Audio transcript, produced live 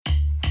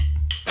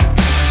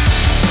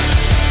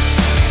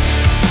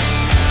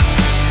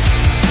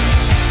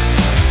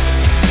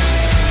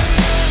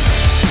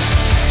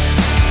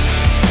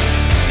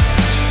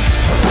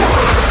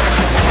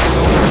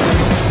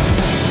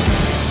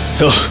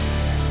So,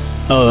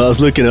 I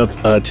was looking up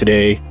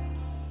today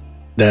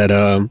that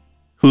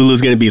Hulu's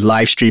going to be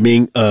live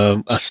streaming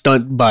a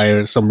stunt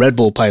by some Red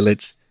Bull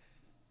pilots.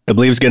 I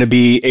believe it's going to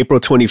be April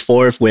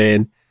 24th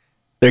when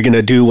they're going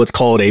to do what's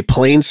called a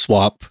plane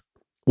swap,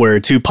 where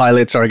two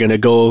pilots are going to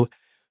go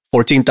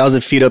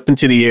 14,000 feet up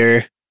into the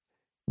air,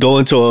 go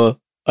into a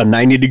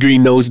 90-degree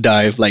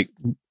nosedive, like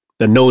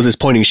the nose is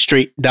pointing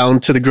straight down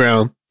to the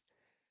ground.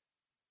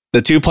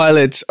 The two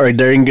pilots are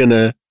then going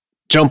to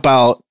jump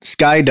out,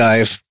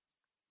 skydive,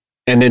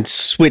 and then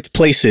switch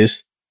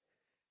places,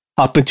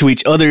 hop into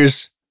each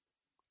other's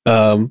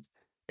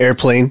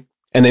airplane,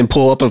 and then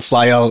pull up and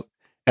fly out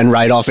and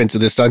ride off into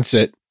the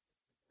sunset.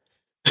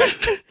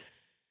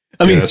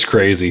 I mean, that's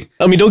crazy.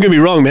 I mean, don't get me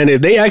wrong, man.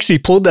 If they actually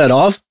pulled that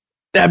off,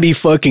 that'd be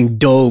fucking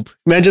dope.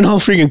 Imagine how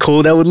freaking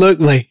cool that would look.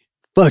 Like,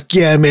 fuck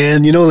yeah,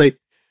 man. You know, like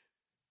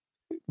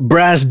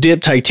brass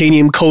dipped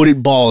titanium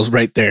coated balls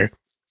right there.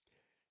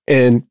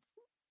 And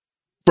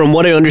from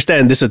what I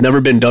understand, this has never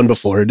been done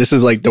before. This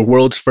is like the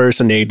world's first,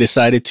 and they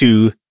decided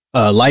to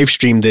live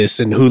stream this,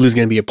 and Hulu's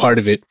going to be a part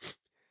of it.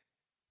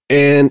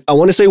 And I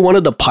want to say one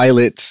of the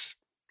pilots,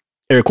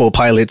 air quote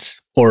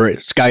pilots or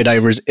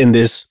skydivers in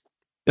this,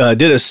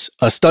 did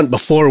a stunt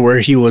before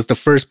where he was the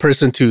first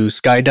person to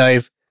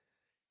skydive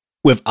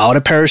without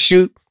a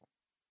parachute,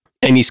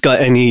 and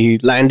he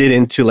landed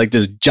into like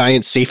this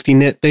giant safety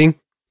net thing.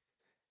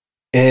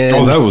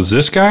 And that was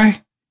this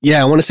guy?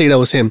 Yeah, I want to say that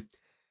was him.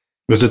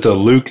 Was it the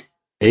Luke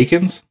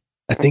Akins?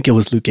 I think it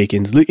was Luke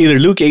Akins. Either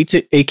Luke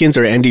Akins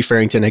or Andy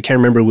Farrington. I can't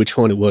remember which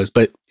one it was,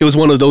 but it was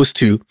one of those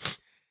two.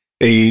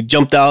 They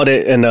jumped out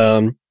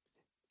and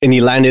he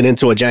landed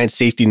into a giant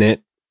safety net.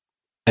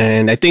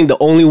 And I think the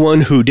only one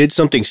who did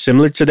something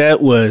similar to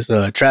that was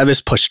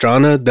Travis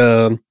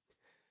Pastrana,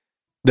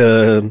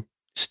 the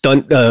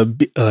stunt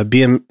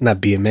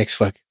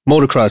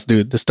motocross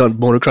dude, the stunt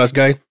motocross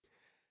guy,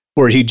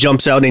 where he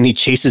jumps out and he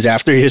chases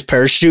after his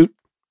parachute.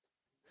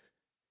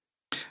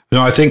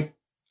 No, I think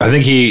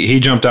he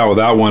jumped out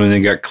without one and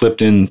then got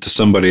clipped into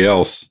somebody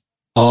else.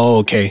 Oh,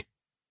 okay.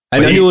 I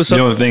know it was the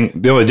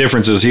only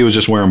difference is he was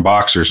just wearing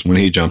boxers when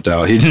he jumped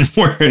out. He didn't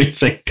wear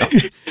anything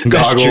else.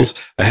 Goggles,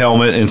 a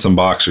helmet, and some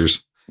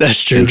boxers.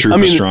 That's true. In true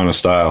Pastrana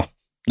style.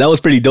 That was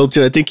pretty dope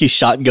too. I think he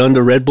shotgunned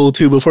a Red Bull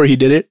too before he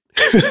did it.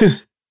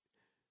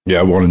 Yeah,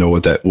 I want to know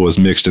what that was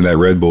mixed in that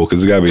Red Bull,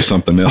 because it's got to be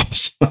something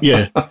else.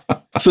 Yeah.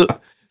 So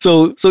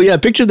yeah,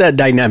 picture that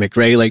dynamic,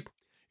 right? Like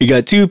you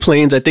got two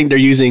planes. I think they're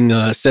using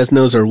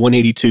Cessnas or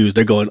 182s.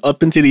 They're going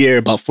up into the air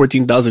about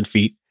 14,000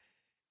 feet.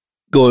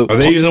 Are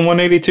they using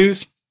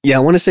 182s? Yeah, I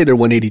want to say they're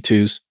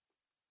 182s.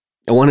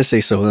 I want to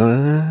say so.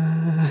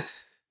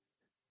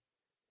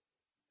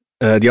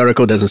 The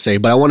article doesn't say,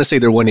 but I want to say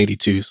they're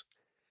 182s.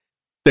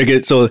 They're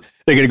going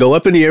to go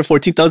up in the air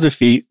 14,000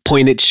 feet,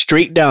 point it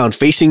straight down,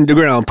 facing the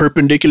ground,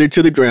 perpendicular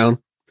to the ground,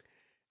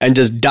 and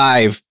just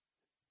dive,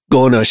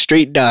 go on a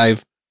straight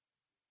dive,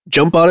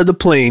 jump out of the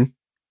plane,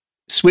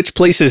 switch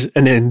places,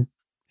 and then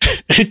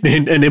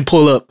and then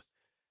pull up.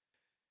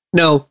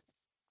 Now,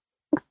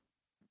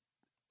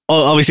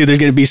 obviously, there's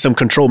going to be some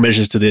control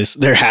measures to this.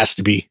 There has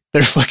to be.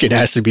 There fucking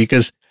has to be,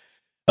 because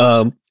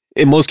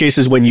in most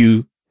cases, when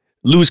you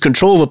lose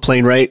control of a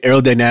plane, right,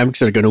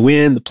 aerodynamics are going to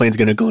win. The plane's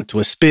going to go into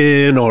a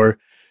spin or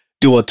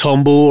do a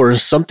tumble or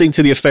something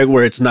to the effect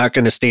where it's not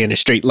going to stay in a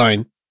straight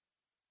line.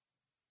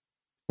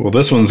 Well,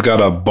 this one's got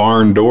a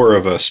barn door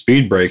of a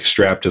speed brake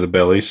strapped to the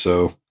belly,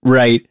 so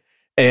right.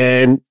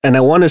 And I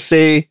want to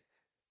say,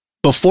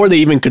 before they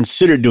even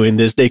considered doing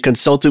this, they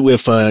consulted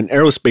with an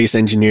aerospace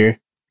engineer.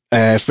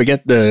 I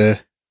forget the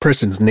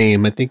person's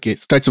name. I think it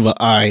starts with an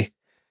I.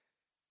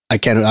 I'm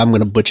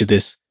going to butcher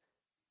this.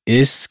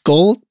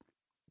 Iskold?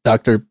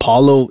 Dr.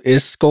 Paulo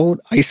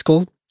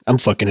Iskold? I'm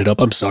fucking it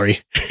up. I'm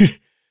sorry.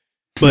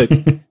 But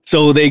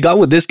so they got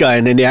with this guy,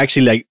 and then they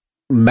actually like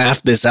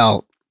mapped this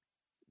out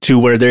to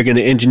where they're going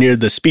to engineer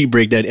the speed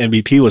brake that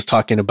MVP was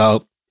talking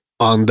about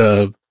on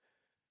the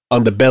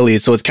belly.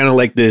 So it's kind of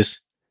like this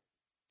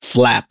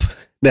flap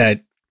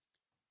that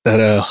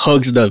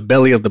hugs the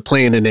belly of the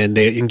plane, and then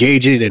they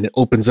engage it and it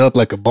opens up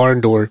like a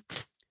barn door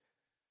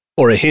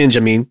or a hinge.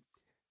 I mean,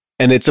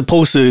 and it's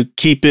supposed to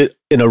keep it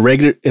in a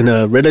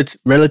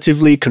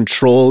relatively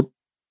controlled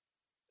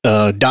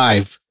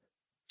dive.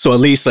 So at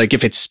least like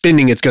if it's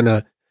spinning, it's going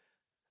to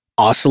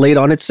oscillate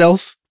on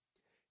itself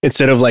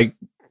instead of like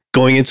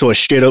going into a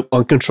straight up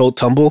uncontrolled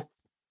tumble,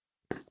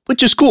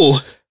 which is cool.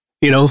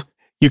 You know,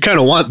 you kind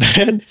of want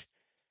that.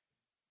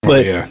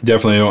 But yeah,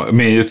 definitely. I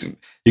mean,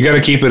 you got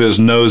to keep it as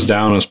nose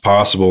down as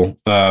possible.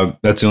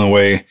 That's the only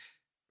way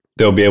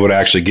they'll be able to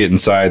actually get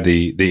inside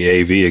the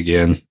AV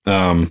again.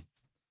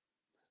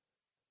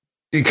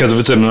 Because if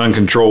it's in an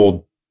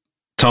uncontrolled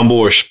tumble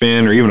or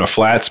spin or even a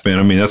flat spin,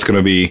 I mean, that's going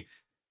to be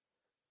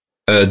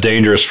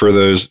dangerous for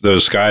those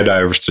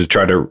skydivers to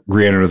try to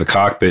re-enter the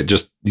cockpit.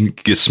 Just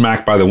get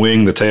smacked by the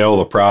wing, the tail,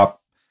 the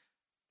prop.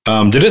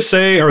 Did it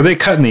say, are they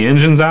cutting the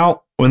engines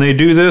out when they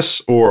do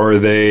this, or are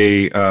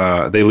they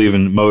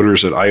leaving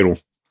motors at idle?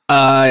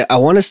 I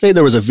want to say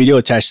there was a video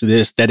attached to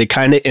this that it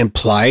kind of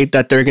implied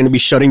that they're going to be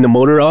shutting the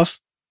motor off.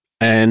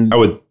 And I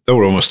would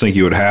almost think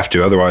you would have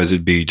to, otherwise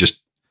it'd be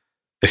just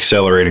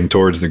accelerating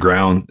towards the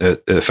ground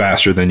at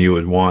faster than you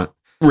would want.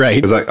 right.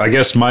 Because I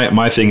guess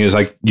my thing is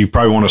like you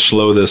probably want to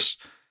slow the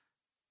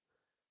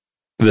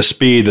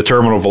speed, the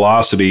terminal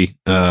velocity,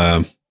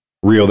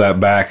 reel that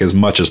back as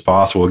much as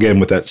possible. Again,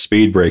 with that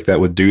speed brake, that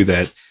would do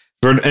that.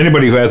 For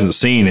anybody who hasn't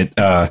seen it,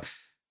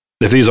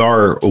 if these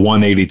are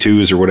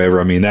 182s or whatever,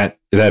 I mean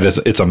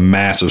it's a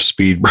massive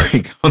speed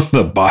brake on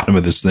the bottom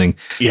of this thing.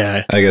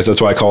 Yeah. I guess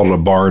that's why I called it a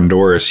barn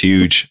door. It's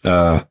huge.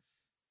 Like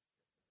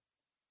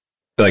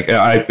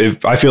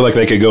I feel like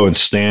they could go and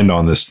stand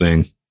on this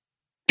thing.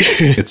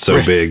 It's so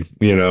Right. big,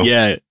 you know?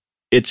 Yeah,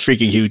 it's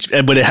freaking huge,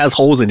 but it has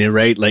holes in it,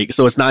 right? Like,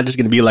 so it's not just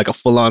going to be like a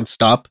full-on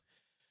stop.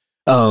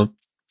 From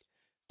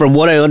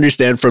what I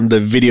understand from the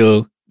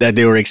video that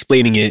they were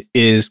explaining it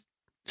is,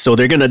 so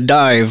they're going to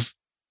dive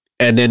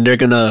and then they're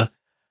going to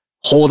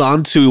hold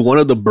on to one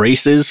of the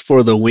braces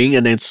for the wing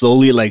and then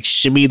slowly like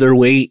shimmy their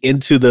way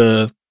into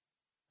the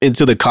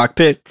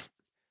cockpit.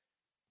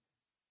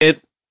 The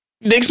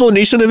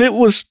explanation of it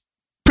was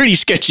pretty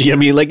sketchy. I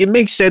mean, like, it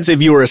makes sense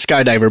if you were a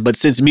skydiver, but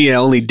since me, I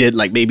only did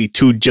like maybe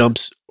 2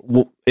 jumps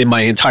in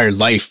my entire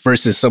life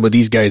versus some of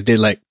these guys did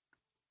like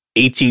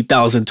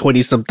 18,000,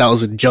 20-some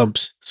thousand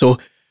jumps. So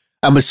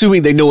I'm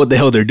assuming they know what the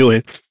hell they're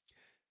doing.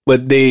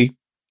 But they're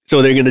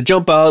going to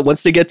jump out.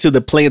 Once they get to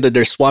the plane that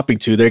they're swapping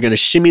to, they're going to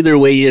shimmy their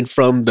way in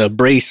from the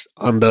brace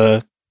on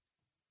the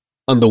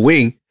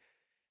wing.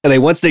 And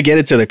then once they get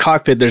into the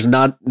cockpit, there's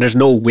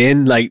no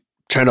wind like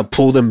trying to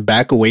pull them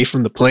back away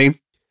from the plane.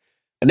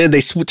 And then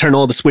they turn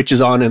all the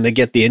switches on and they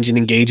get the engine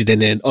engaged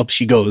and then up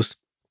she goes.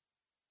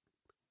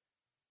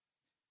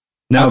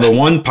 Now, the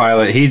one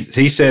pilot,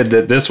 he said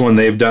that this one,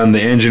 they've done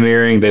the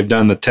engineering, they've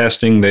done the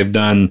testing, they've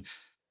done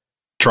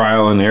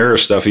trial and error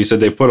stuff. He said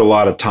they put a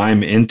lot of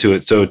time into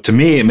it. So to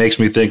me, it makes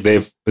me think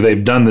they've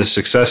done this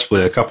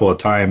successfully a couple of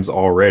times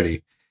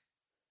already.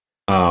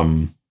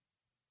 It's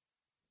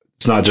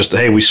not just,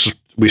 hey,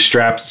 we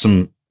strapped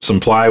some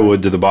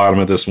plywood to the bottom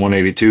of this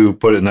 182,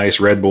 put a nice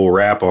Red Bull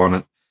wrap on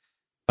it,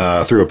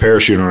 threw a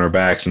parachute on our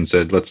backs and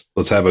said,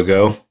 let's have a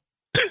go.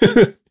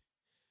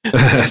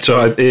 So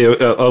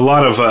a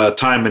lot of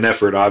time and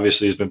effort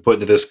obviously has been put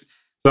into this.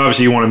 So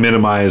obviously you want to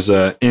minimize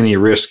any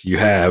risk you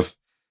have.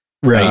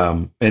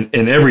 Right. And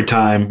every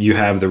time you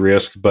have the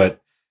risk,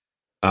 but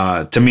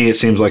to me, it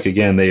seems like,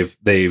 again,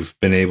 they've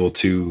been able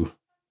to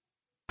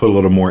put a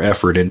little more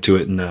effort into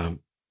it and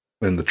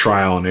the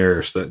trial and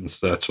error and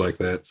such like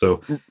that.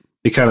 So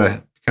be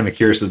kind of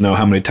curious to know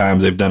how many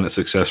times they've done it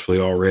successfully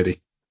already.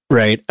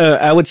 Right.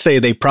 I would say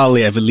they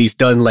probably have at least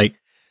done like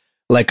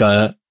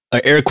a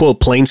air quote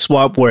plane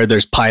swap where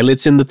there's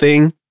pilots in the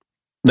thing,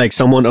 like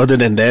someone other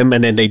than them,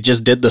 and then they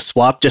just did the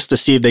swap just to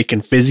see if they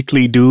can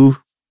physically do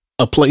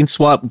a plane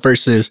swap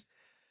versus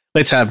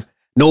let's have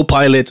no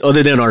pilots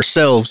other than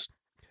ourselves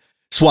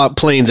swap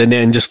planes and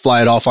then just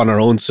fly it off on our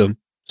own. So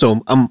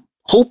I'm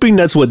hoping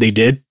that's what they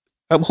did.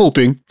 I'm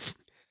hoping.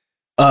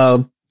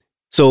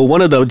 So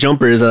one of the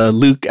jumpers,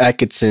 Luke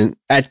Akins.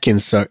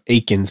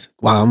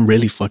 Wow, I'm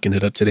really fucking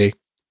it up today.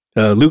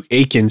 Luke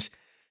Akins.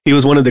 He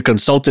was one of the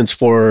consultants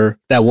for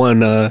that one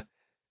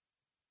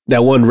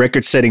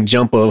record-setting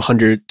jump of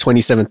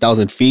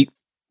 127,000 feet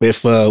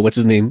with what's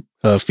his name,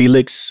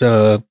 Felix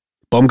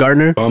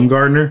Baumgartner.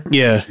 Baumgartner.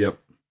 Yeah. Yep.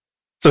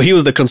 So he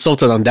was the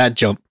consultant on that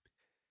jump.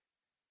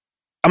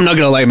 I'm not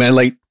gonna lie, man.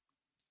 Like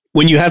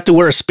when you have to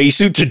wear a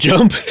spacesuit to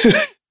jump.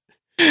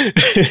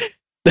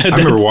 I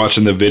remember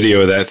watching the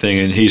video of that thing,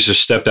 and he's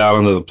just stepped out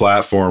onto the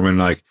platform, and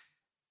like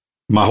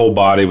my whole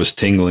body was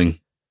tingling.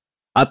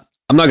 I'm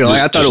not gonna lie.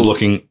 I thought just it was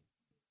looking.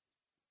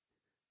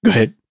 Go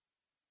ahead.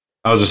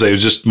 I was gonna say, it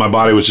was just my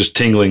body was just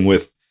tingling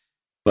with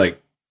like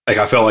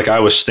I felt like I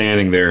was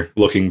standing there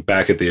looking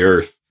back at the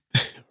earth,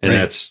 and Right.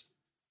 that's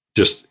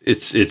just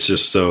it's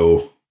just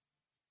so.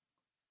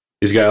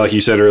 He's got, like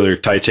you said earlier,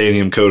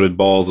 titanium coated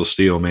balls of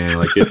steel, man.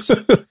 Like it's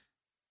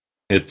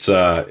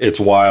it's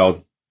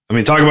wild. I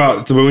mean, talk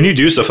about when you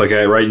do stuff like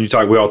that, right?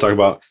 And we all talk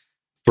about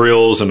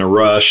thrills and a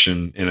rush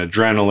and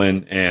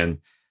adrenaline, and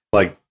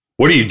like,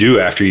 what do you do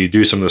after you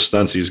do some of the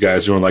stunts these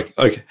guys are doing?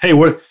 Like, hey,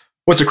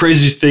 what's the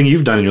craziest thing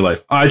you've done in your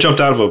life? I jumped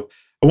out of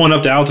I went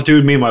up to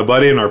altitude, me and my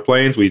buddy in our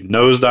planes. We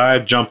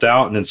nosedived, jumped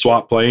out, and then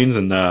swapped planes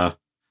and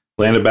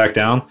landed back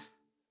down.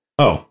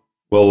 Oh,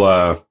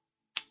 well,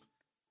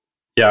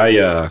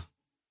 yeah,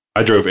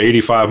 I drove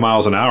 85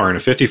 miles an hour in a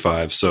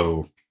 55,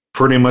 so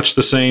pretty much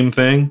the same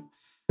thing.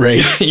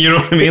 Right. You know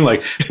what I mean?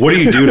 Like, what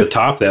do you do to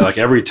top that? Like,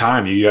 every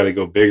time you got to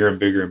go bigger and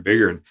bigger and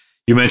bigger. And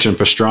you mentioned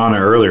Pastrana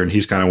earlier, and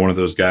he's kind of one of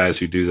those guys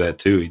who do that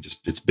too.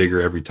 It's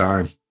bigger every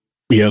time.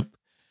 Yep.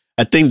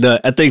 I think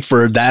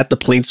for that, the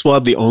plane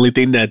swap, the only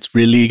thing that's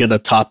really gonna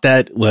top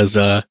that was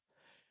was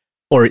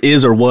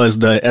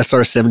the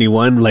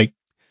SR-71. Like,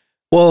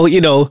 well,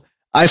 you know,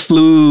 I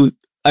flew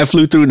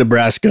through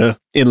Nebraska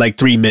in like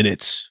 3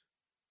 minutes.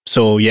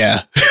 So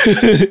yeah.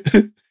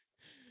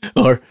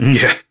 Or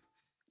Yeah.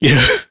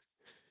 yeah.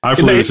 I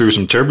flew through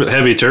some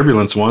heavy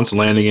turbulence once,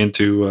 landing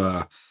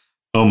into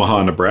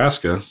Omaha,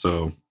 Nebraska.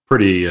 So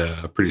pretty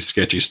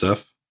sketchy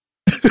stuff.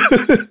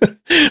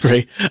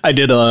 Right. I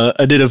did a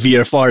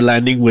VFR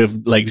landing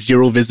with like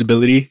zero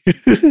visibility.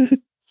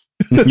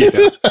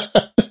 Yeah.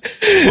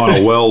 On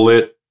a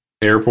well-lit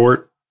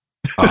airport.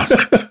 Awesome.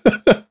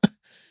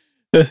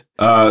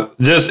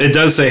 It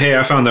does say, hey,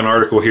 I found an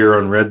article here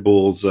on Red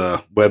Bull's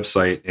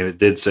website, and it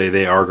did say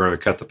they are going to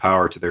cut the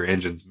power to their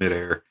engines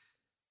midair.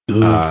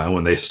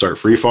 When they start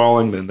free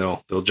falling, then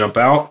they'll jump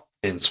out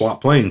and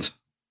swap planes.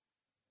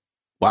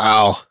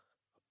 Wow.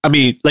 I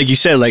mean, like you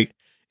said, like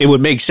it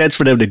would make sense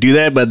for them to do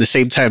that, but at the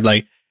same time,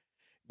 like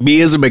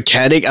me as a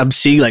mechanic, I'm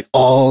seeing like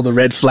all the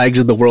red flags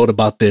in the world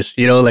about this.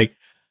 You know, like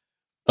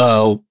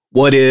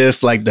what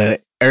if like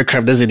the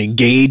aircraft doesn't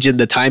engage in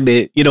the time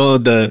it, you know,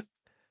 the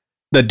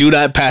do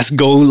not pass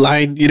go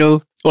line, you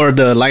know, or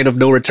the line of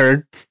no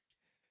return.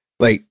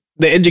 Like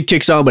the engine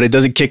kicks on, but it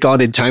doesn't kick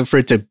on in time for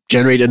it to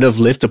generate enough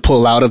lift to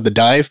pull out of the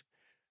dive.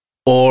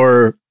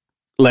 Or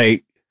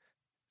like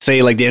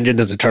say like the engine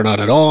doesn't turn on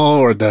at all,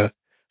 or the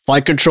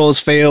flight controls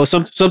fail,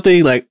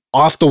 something like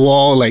off the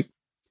wall, like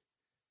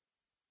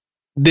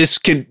this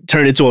could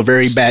turn into a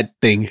very bad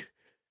thing.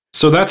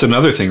 So that's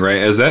another thing, right?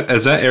 As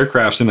that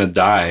aircraft's in a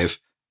dive,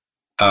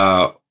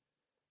 I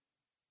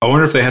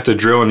wonder if they have to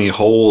drill any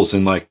holes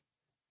in like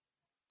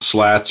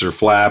slats or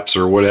flaps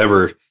or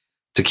whatever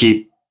to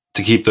keep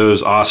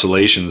those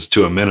oscillations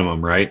to a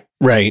minimum, right?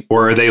 Right.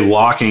 Or are they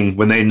locking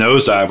when they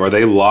nosedive? Are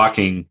they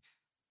locking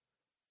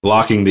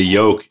the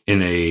yoke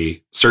in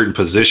a certain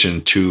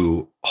position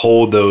to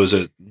hold those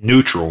at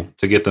neutral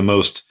to get the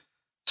most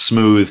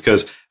smooth?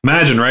 Because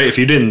imagine, right, if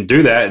you didn't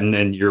do that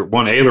and your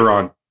one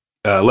aileron,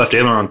 left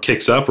aileron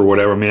kicks up or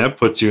whatever, I mean, that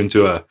puts you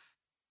into a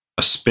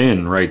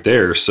spin right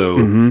there.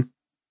 So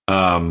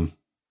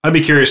I'd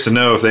be curious to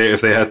know if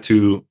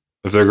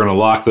they're going to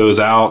lock those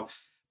out.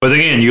 But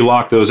again, you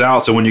lock those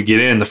out. So when you get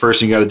in, the first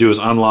thing you got to do is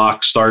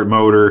unlock, start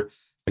motor.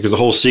 Like there's a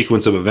whole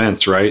sequence of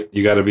events, right?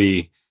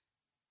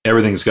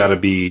 Everything's got to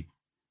be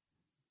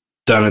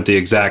done at the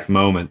exact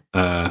moment.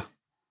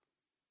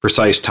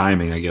 Precise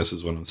timing, I guess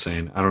is what I'm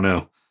saying. I don't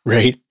know.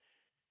 Right.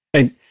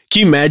 And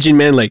can you imagine,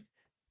 man, like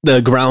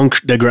the ground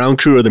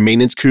crew or the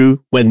maintenance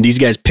crew, when these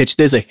guys pitch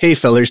this, like, hey,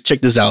 fellas,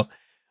 check this out.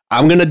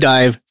 I'm going to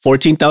dive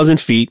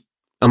 14,000 feet.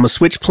 I'm going to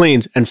switch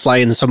planes and fly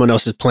into someone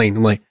else's plane.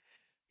 I'm like,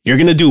 you're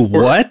going to do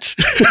what?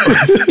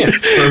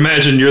 Or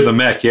imagine you're the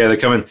mech. Yeah, they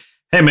come in.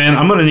 Hey, man,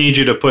 I'm going to need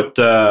you to put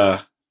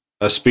a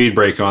speed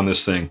brake on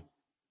this thing.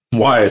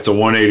 Why? It's a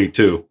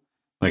 182.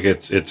 Like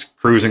it's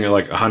cruising at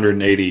like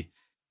 180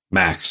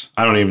 max.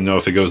 I don't even know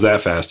if it goes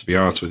that fast, to be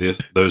honest with you.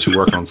 Those who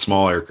work on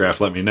small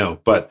aircraft, let me know.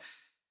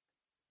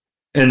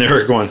 And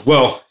they're going,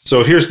 well,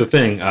 so here's the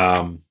thing.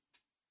 I'm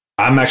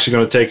actually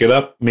going to take it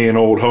up. Me and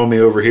old homie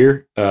over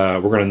here, we're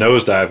going to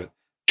nosedive it,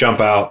 jump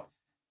out,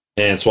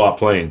 and swap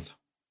planes.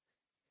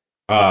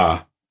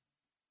 Just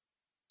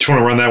want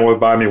to run that one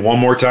by me one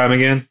more time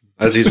again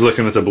as he's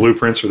looking at the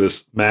blueprints for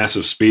this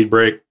massive speed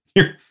brake.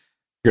 You're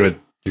gonna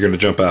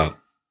jump out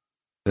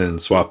and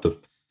swap the.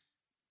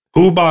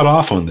 Who bought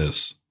off on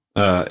this?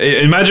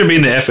 Imagine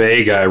being the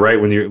FAA guy, right?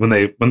 When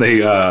they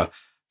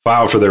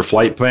file for their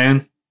flight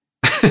plan,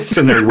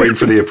 sitting there waiting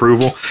for the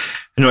approval,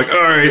 and you're like,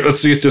 all right,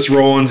 let's get this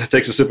rolling.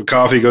 Takes a sip of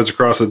coffee, goes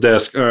across the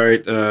desk. All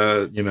right,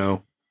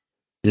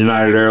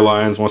 United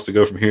Airlines wants to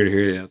go from here to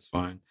here. Yeah, that's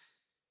fine.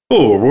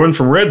 Oh, we're one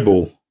from Red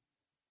Bull.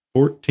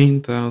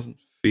 14,000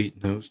 feet,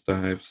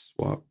 nosedive,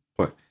 swap.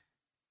 What?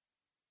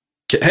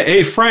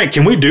 Hey, Frank,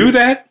 can we do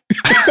that?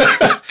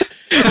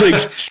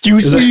 Like,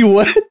 excuse me,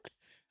 what?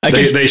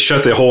 They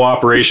shut the whole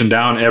operation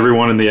down.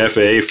 Everyone in the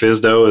FAA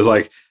FSDO is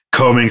like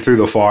combing through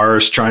the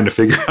FARs trying to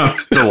figure out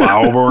if it's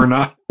allowable or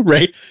not.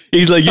 Right?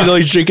 He's like,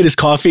 he's drinking his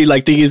coffee,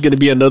 like thinking he's going to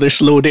be another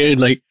slow day.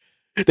 And like,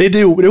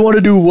 they want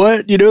to do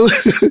what,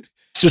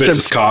 Spits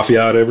his coffee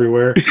out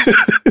everywhere.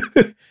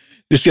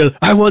 Just goes,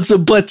 I want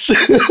some butts.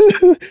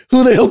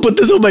 Who the hell put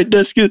this on my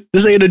desk?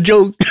 This ain't a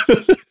joke.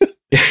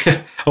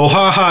 Oh,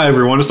 ha,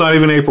 everyone. It's not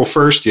even April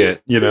 1st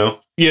yet,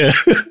 Yeah.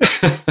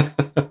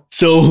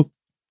 So,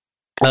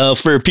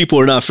 for people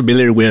who are not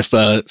familiar with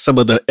some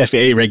of the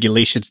FAA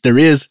regulations, there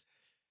is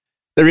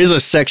a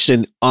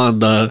section on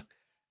the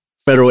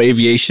Federal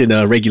Aviation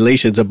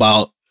regulations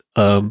about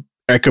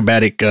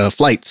acrobatic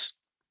flights.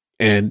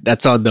 And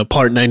that's on the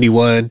Part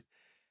 91,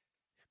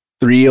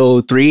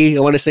 303, I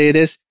want to say it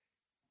is.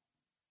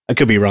 I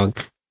could be wrong.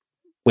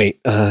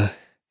 Wait, Part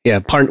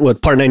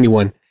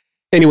 91.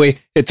 Anyway,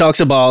 it talks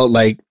about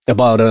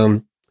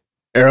aerobatic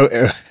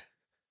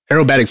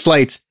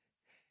flights,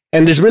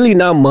 and there's really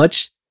not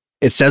much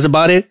it says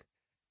about it,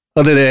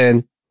 other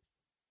than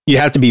you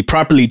have to be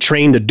properly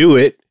trained to do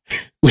it,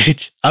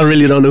 which I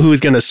really don't know who's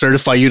going to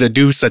certify you to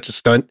do such a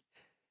stunt.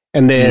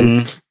 And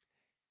then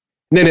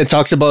it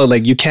talks about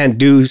like you can't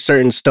do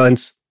certain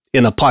stunts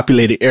in a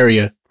populated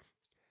area.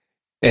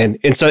 And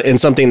in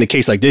something in the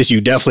case like this, you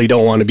definitely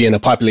don't want to be in a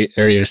populated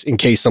areas in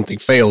case something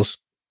fails.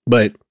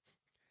 But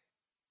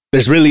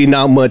there's really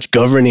not much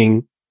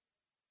governing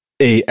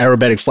a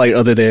aerobatic flight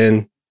other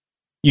than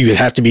you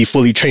have to be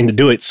fully trained to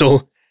do it.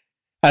 So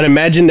I'd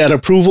imagine that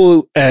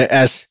approval,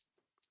 as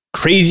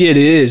crazy it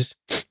is,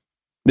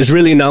 there's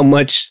really not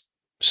much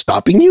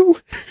stopping you?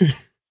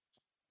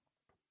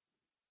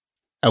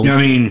 I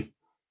mean,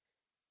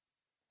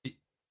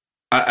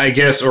 I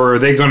guess, or are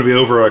they going to be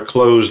over a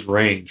closed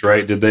range,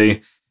 right? I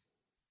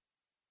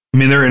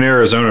mean, they're in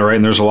Arizona, right?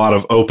 And there's a lot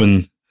of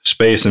open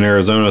space in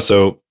Arizona.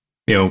 So,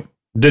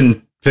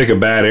 didn't pick a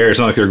bad area. It's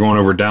not like they're going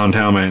over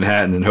downtown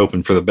Manhattan and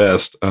hoping for the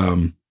best.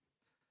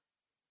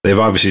 They've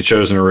obviously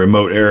chosen a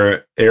remote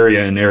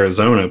area in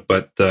Arizona,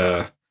 but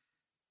I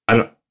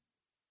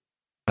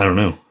don't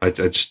know. I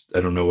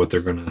don't know what they're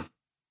going to.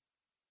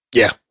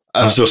 Yeah.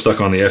 I'm still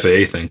stuck on the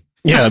FAA thing.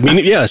 Yeah. I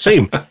mean, yeah,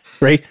 same.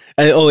 Right.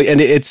 And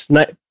it's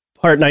not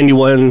Part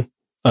 91,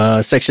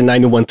 Section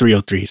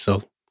 91303.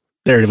 So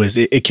there it was.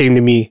 It came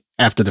to me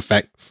after the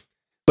fact.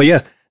 But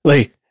yeah,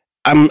 like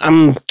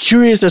I'm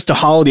curious as to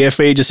how the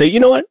FAA just say, you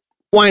know what?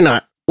 Why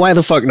not? Why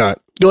the fuck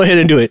not? Go ahead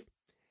and do it.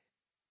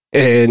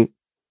 And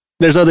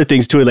there's other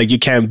things to it. Like you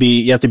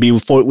have to be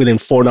within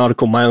 4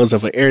 nautical miles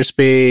of an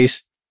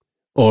airspace,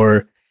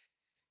 or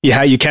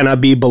you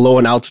cannot be below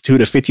an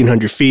altitude of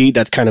 1,500 feet.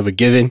 That's kind of a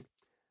given.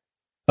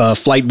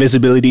 Flight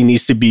visibility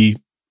needs to be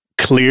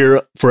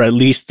clear for at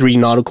least 3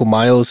 nautical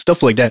miles,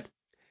 stuff like that.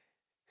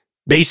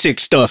 Basic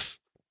stuff,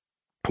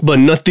 but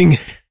nothing.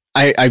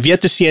 I've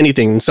yet to see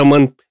anything.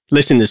 Someone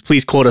listen to this,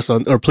 please quote us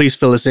on, or please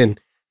fill us in.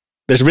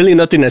 There's really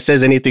nothing that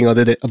says anything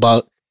other than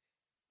about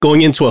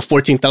going into a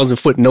 14,000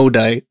 foot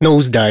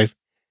nosedive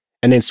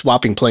and then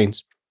swapping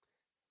planes.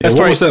 Yeah,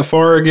 what was that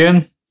FAR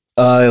again?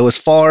 It was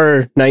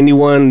FAR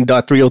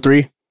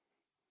 91.303.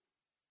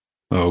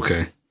 Oh,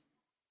 okay.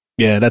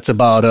 Yeah, that's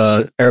about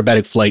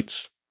aerobatic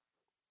flights.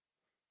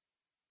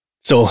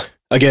 So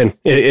again,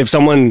 if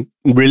someone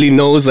really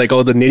knows like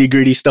all the nitty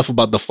gritty stuff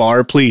about the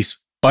FAR, please,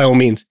 by all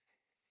means.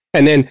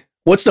 And then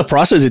what's the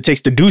process it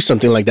takes to do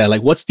something like that?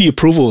 Like, what's the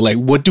approval? Like,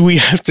 what do we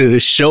have to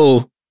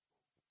show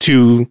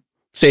to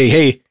say,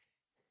 hey,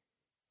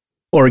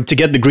 or to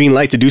get the green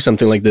light to do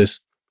something like this?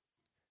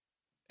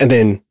 And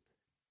then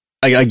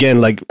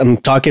again, like I'm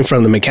talking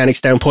from the mechanic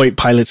standpoint,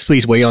 pilots,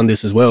 please weigh on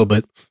this as well.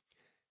 But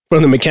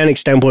from the mechanic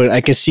standpoint,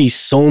 I can see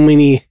so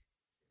many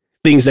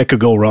things that could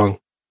go wrong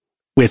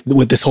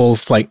with this whole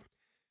flight.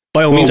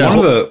 By all means,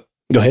 go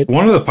ahead.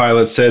 One of the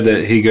pilots said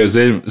that he goes,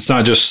 it's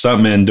not just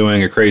stuntmen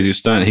doing a crazy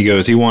stunt. He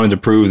goes, he wanted to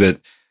prove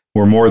that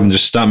we're more than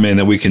just stuntmen,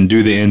 that we can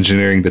do the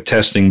engineering, the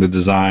testing, the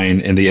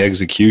design, and the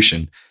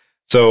execution.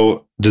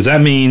 So does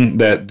that mean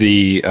that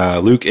the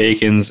Luke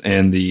Akins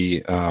and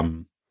the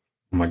oh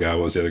my God,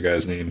 what was the other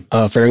guy's name?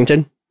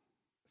 Farrington,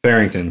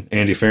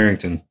 Andy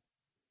Farrington.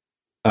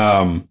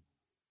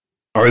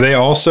 Are they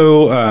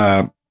also?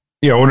 I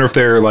wonder if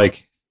they're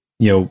like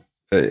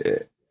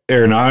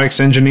aeronautics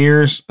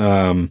engineers,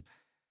 or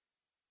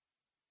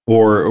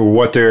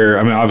what they're.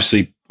 I mean,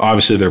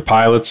 obviously they're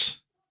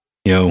pilots.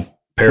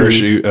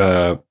 Parachute,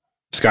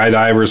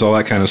 skydivers, all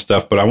that kind of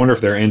stuff. But I wonder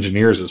if they're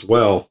engineers as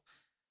well.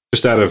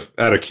 Just out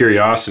of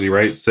curiosity,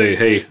 right? Say,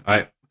 hey,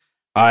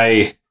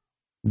 I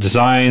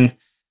designed,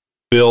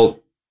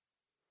 built,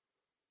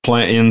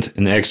 planned,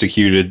 and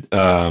executed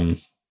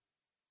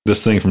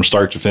this thing from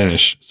start to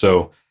finish.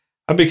 So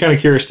I'd be kind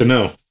of curious to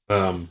know.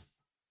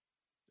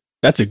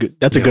 That's a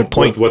good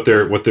point. What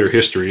their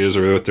history is,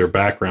 or what their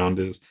background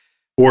is,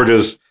 or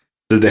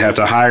did they have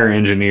to hire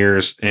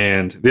engineers?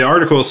 And the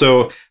article,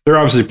 so they're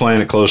obviously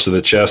playing it close to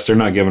the chest. They're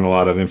not giving a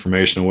lot of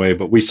information away,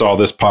 but we saw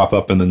this pop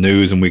up in the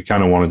news and we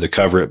kind of wanted to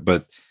cover it.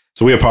 But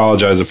so we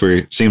apologize if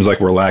seems like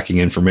we're lacking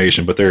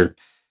information, but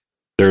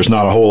there's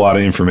not a whole lot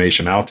of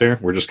information out there.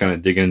 We're just kind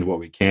of digging into what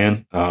we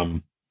can.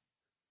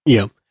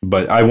 Yeah.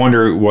 But I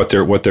wonder what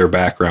their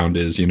background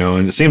is,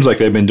 and it seems like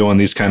they've been doing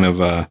these kind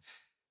of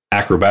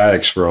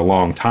acrobatics for a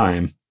long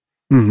time.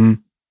 Mm-hmm.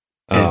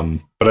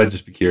 But I'd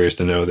just be curious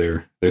to know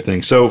their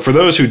thing. So for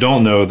those who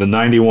don't know, the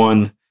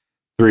 91.303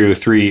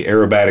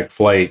 aerobatic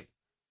flight,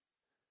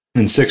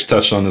 and Six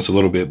touched on this a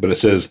little bit, but it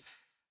says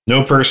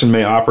no person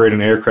may operate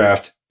an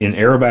aircraft in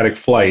aerobatic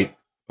flight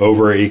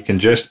over any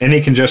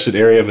congested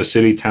area of a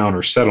city, town,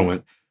 or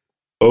settlement,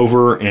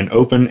 over an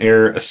open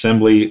air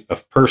assembly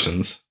of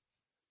persons.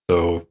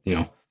 So,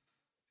 if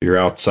you're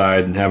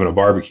outside and having a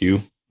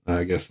barbecue,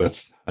 I guess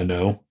that's a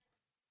no.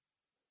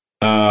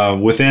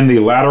 Within the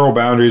lateral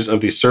boundaries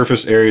of the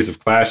surface areas of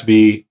Class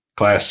B,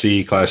 Class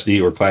C, Class D,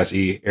 or Class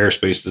E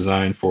airspace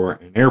designed for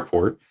an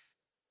airport.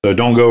 So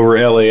don't go over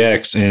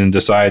LAX and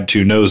decide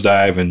to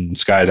nosedive and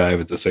skydive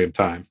at the same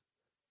time.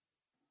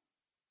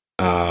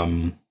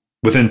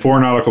 Within 4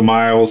 nautical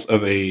miles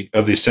of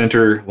the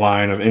center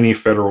line of any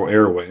federal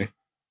airway,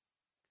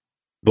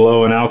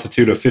 below an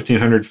altitude of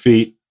 1,500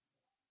 feet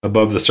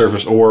above the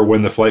surface, or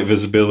when the flight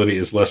visibility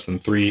is less than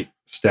 3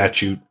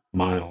 statute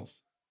miles.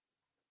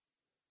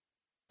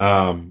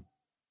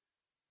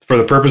 For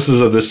the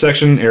purposes of this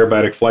section,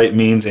 aerobatic flight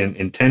means an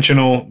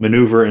intentional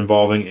maneuver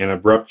involving an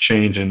abrupt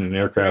change in an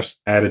aircraft's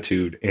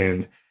attitude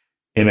and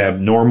an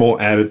abnormal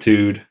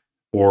attitude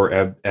or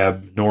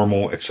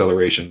abnormal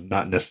acceleration,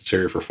 not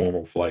necessary for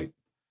formal flight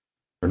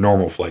or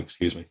normal flight,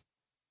 excuse me.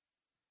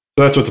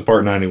 So that's what the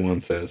Part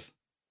 91 says.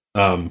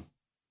 So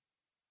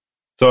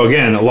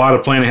again, a lot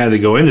of planning had to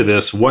go into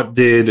this. What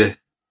did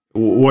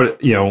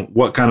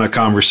what kind of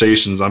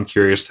conversations, I'm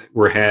curious,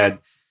 were had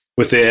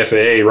with the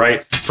FAA,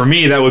 right? For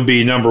me, that would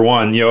be number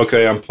one.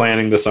 Okay, I'm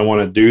planning this. I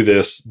want to do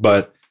this,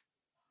 but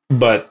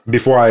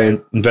before I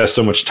invest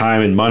so much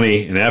time and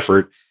money and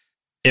effort,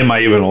 am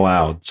I even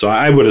allowed? So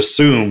I would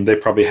assume they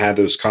probably had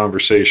those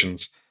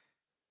conversations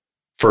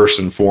first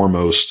and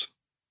foremost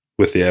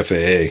with the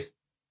FAA,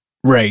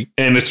 right?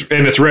 And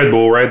it's Red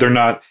Bull, right? It's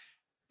not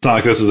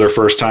like this is their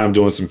first time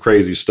doing some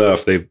crazy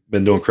stuff. They've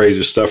been doing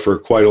crazy stuff for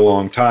quite a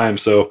long time,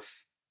 so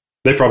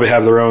they probably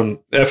have their own.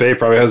 FAA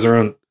probably has their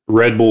own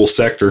Red Bull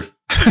sector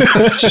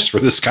just for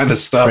this kind of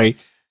stuff,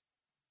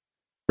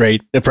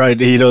 right? They're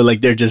probably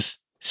like they're just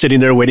sitting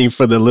there waiting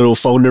for the little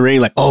phone to ring,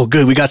 like, oh,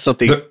 good, we got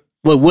something.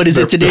 Well, what is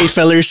it today,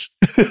 fellers?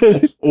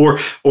 or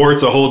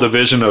it's a whole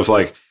division of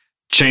like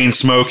chain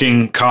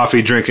smoking,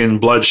 coffee drinking,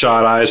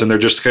 bloodshot eyes, and they're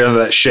just kind of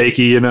that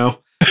shaky,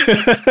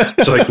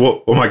 It's like,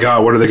 well, oh my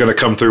God, what are they going to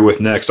come through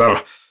with next? I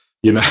don't,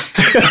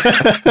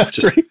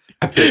 just,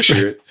 I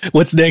picture it.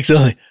 What's next?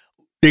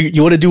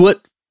 You want to do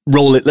what?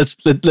 Roll it.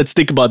 Let's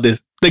think about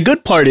this. The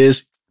good part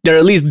is they're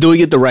at least doing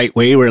it the right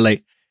way, where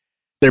like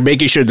they're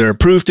making sure they're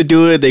approved to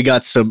do it. They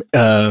got some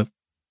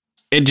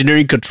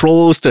engineering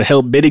controls to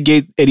help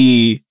mitigate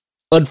any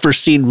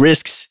unforeseen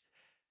risks.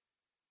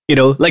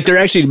 Like they're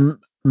actually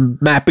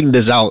mapping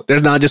this out.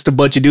 There's not just a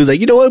bunch of dudes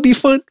like, what would be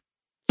fun?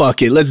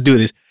 Fuck it, let's do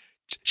this.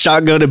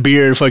 Shotgun a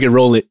beer and fucking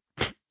roll it.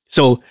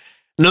 So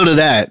none of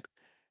that.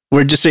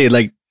 We're just saying,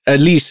 like, at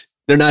least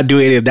they're not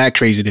doing any of that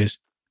craziness.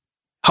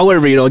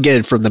 However,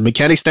 again, from the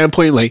mechanic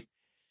standpoint, like,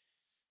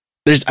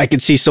 I can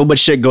see so much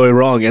shit going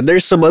wrong, and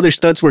there's some other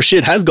stunts where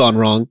shit has gone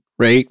wrong,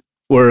 right?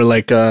 Where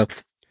like there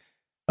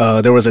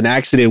was an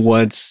accident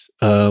once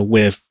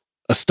with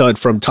a stunt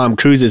from Tom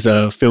Cruise's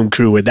film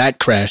crew where that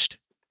crashed.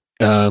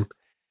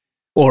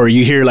 Or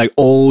you hear like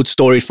old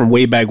stories from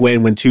way back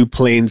when two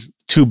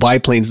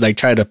biplanes like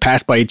try to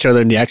pass by each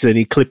other and they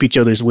accidentally clip each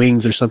other's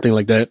wings or something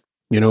like that.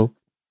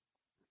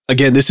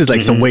 Again, this is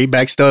like some way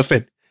back stuff,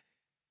 and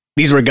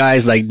these were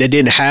guys like they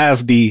didn't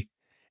have the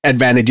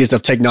advantages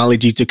of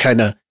technology to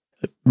kind of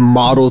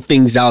model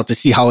things out to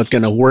see how it's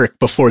gonna work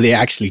before they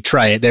actually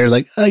try it. They're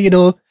like,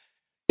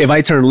 if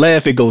I turn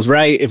left, it goes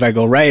right. If I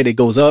go right, it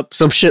goes up.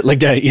 Some shit like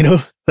that,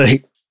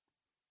 like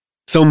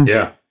some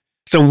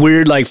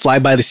weird like fly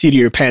by the seat of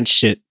your pants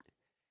shit.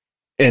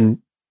 And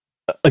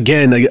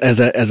again, like, as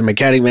a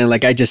mechanic, man,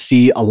 like I just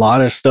see a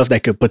lot of stuff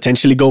that could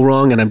potentially go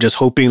wrong, and I'm just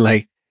hoping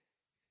like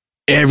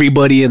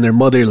everybody and their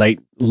mother like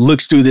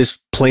looks through this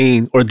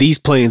plane or these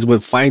planes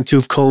with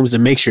fine-tooth combs to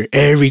make sure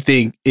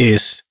everything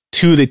is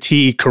to the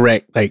T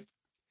correct. Like,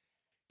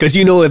 because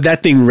if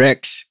that thing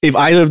wrecks, if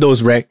either of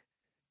those wreck,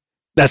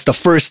 that's the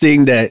first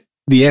thing that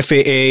the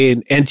FAA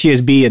and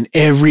NTSB and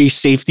every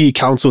safety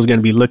council is going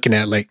to be looking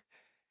at. Like,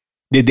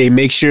 did they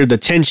make sure the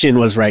tension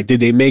was right? Did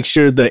they make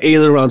sure the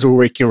ailerons were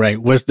working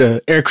right? Was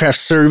the aircraft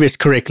serviced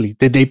correctly?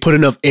 Did they put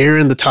enough air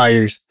in the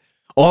tires?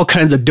 All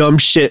kinds of dumb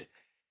shit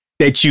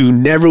that you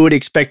never would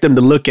expect them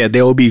to look at.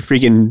 They'll be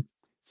freaking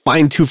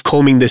fine-tooth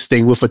combing this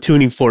thing with a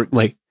tuning fork.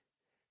 Like,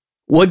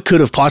 what could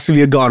have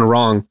possibly gone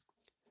wrong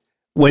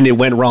when it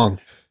went wrong?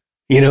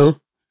 Yeah,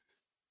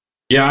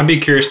 I'd be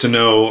curious to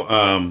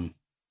know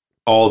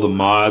all the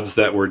mods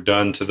that were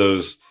done to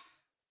those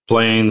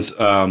planes,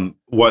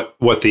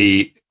 what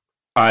the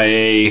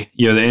IA,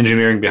 the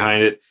engineering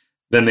behind it,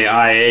 then the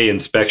IA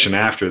inspection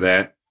after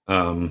that,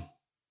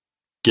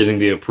 getting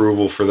the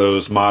approval for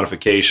those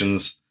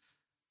modifications.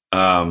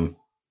 Did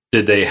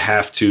they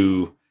have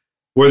to,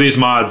 were these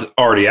mods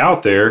already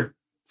out there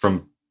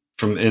from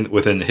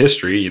within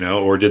history,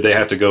 or did they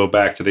have to go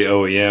back to the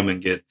OEM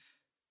and get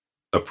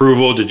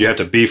approval? Did you have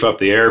to beef up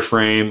the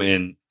airframe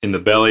in the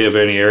belly of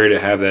any area to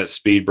have that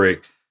speed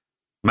brake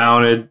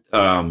mounted?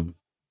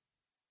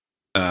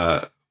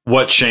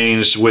 What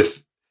changed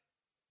with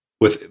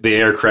the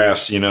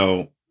aircraft's,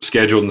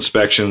 scheduled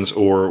inspections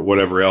or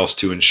whatever else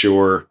to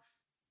ensure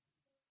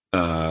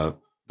the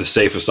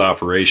safest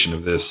operation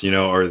of this?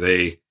 Are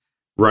they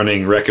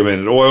running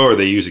recommended oil? Are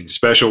they using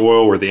special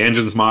oil? Were the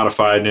engines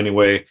modified in any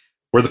way?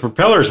 Were the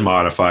propellers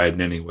modified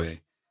in any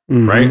way?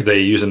 Right? Are they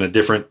using a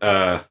different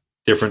type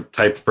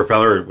of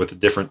propeller with a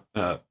different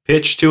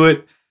pitch to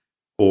it,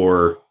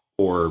 or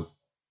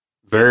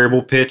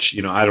variable pitch?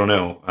 I don't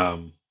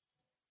know.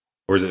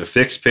 Or is it a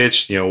fixed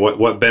pitch?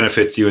 What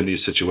benefits you in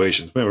these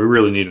situations? Man, we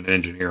really need an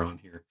engineer on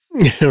here,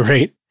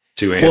 right,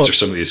 to answer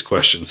some of these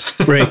questions.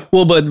 Right.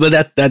 Well, but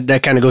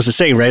that kind of goes to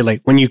say, right? Like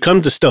when you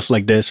come to stuff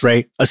like this,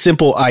 right? A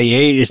simple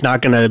IA is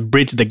not going to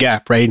bridge the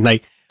gap, right? And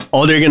like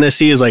all they're going to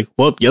see is like,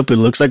 well, yep, it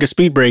looks like a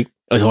speed brake.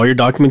 Is all your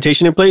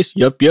documentation in place?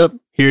 Yep.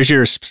 Here's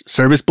your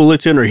service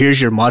bulletin, or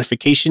here's your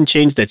modification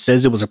change that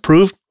says it was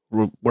approved.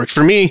 Works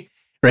for me,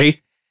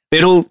 right? They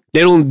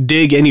don't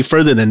dig any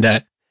further than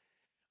that.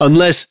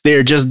 Unless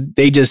they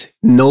just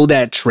know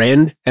that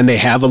trend and they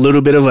have a little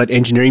bit of an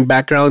engineering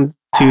background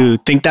to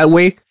think that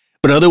way.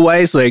 But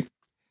otherwise, like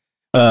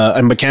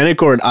a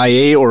mechanic or an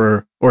IA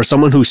or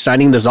someone who's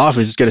signing this off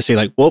is just going to say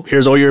like, well,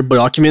 here's all your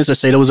documents that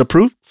say that was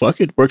approved.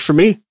 Fuck it. Works for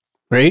me.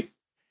 Right.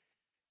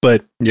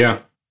 But yeah,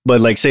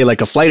 But like, say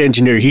like a flight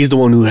engineer, he's the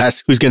one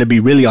who's going to be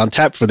really on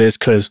tap for this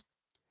because,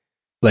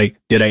 like,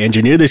 did I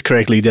engineer this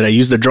correctly? Did I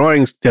use the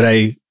drawings? Did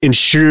I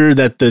ensure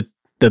that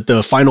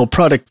the final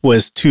product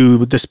was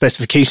to the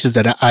specifications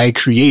that I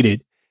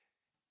created?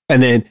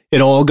 And then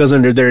it all goes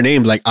under their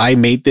name. Like, I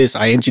made this,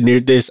 I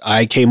engineered this,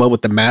 I came up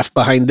with the math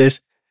behind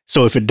this.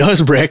 So if it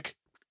does wreck,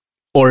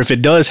 or if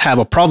it does have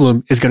a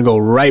problem, it's going to go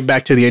right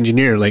back to the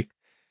engineer. Like,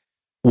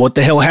 what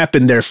the hell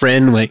happened there,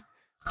 friend? Like,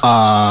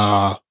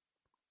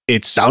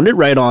 it sounded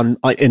right on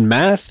in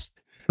math,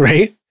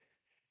 right?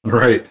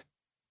 Right.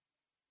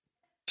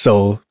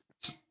 So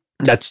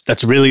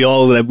that's really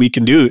all that we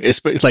can do.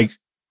 It's like,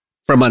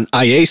 from an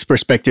IA's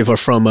perspective or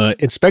from an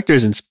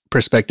inspector's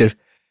perspective,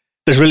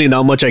 there's really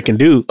not much I can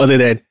do other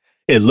than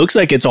it looks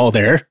like it's all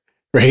there,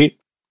 right?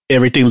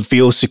 Everything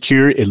feels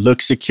secure. It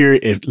looks secure.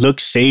 It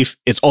looks safe.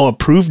 It's all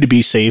approved to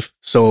be safe.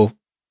 So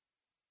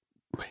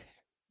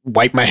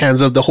wipe my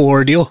hands of the whole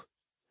ordeal.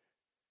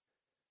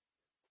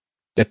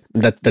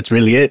 That's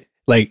really it.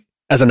 Like,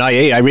 as an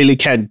IA, I really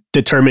can't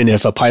determine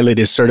if a pilot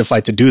is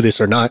certified to do this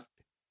or not,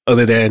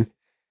 other than,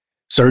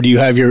 sir,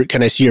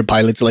 can I see your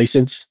pilot's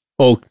license?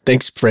 Oh,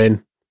 thanks,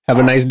 friend. Have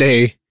a nice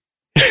day.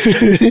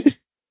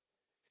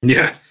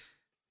 Yeah.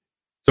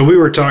 So we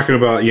were talking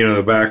about,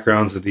 the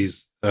backgrounds of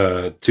these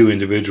two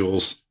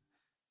individuals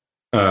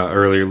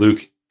earlier,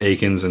 Luke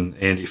Aikins and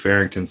Andy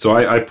Farrington. So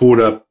I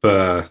pulled up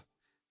a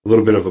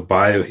little bit of a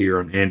bio here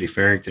on Andy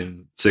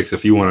Farrington. Six,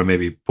 if you want to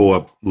maybe pull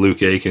up Luke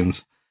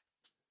Aikins.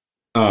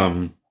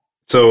 So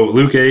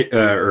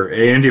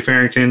Andy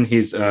Farrington,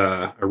 he's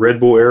a Red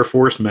Bull Air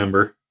Force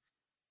member.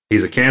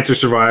 He's a cancer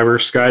survivor,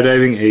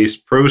 skydiving ace,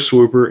 pro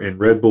swooper, and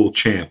Red Bull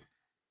champ.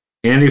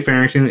 Andy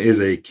Farrington is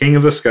a king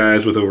of the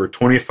skies with over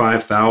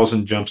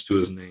 25,000 jumps to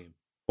his name.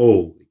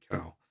 Holy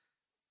cow.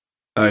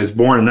 He's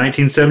born in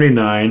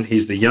 1979.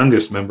 He's the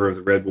youngest member of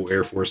the Red Bull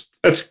Air Force.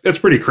 That's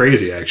pretty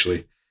crazy,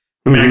 actually.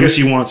 I mean, I guess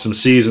you want some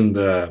seasoned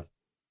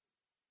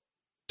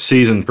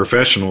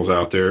professionals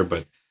out there,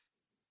 but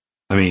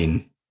I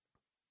mean,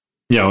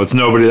 it's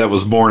nobody that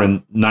was born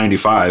in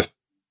 95.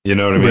 You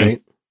know what I mean?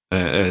 Right.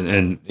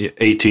 And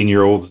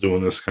 18-year-olds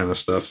doing this kind of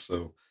stuff.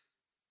 So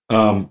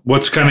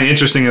what's kind of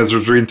interesting as I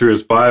was reading through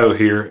his bio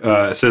here,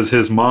 it says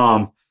his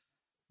mom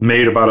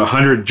made about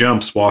 100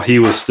 jumps while he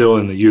was still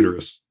in the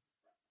uterus.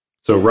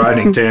 So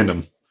riding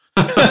tandem.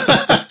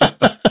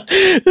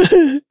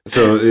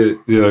 So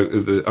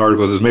the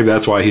article says maybe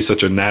that's why he's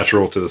such a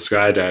natural to the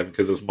skydiving,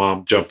 because his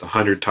mom jumped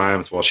 100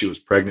 times while she was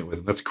pregnant with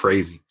him. That's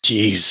crazy.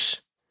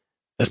 Jeez.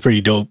 That's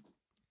pretty dope.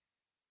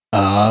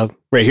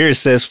 Right here it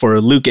says for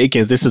Luke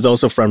Aikins, this is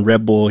also from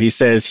Red Bull. He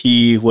says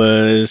he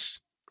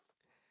was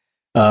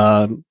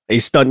a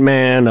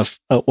stuntman,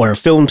 or a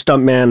film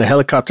stuntman, a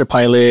helicopter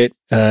pilot.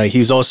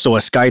 He's also a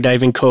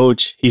skydiving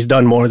coach. He's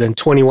done more than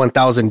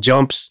 21,000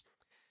 jumps,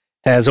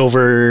 has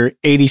over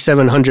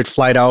 8,700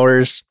 flight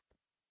hours,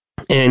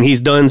 and he's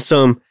done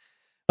some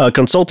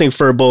consulting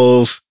for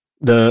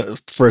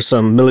for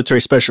some military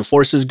special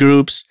forces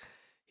groups.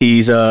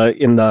 He's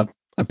in the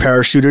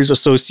Parachuters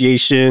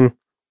Association.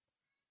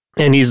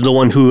 And he's the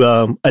one who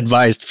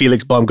advised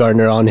Felix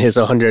Baumgartner on his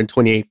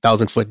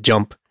 128,000 foot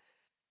jump.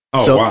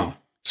 Oh, wow.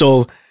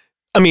 So,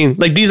 I mean,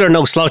 like, these are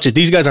no slouches.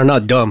 These guys are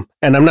not dumb.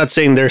 And I'm not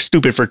saying they're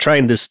stupid for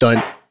trying this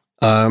stunt.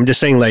 I'm just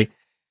saying, like,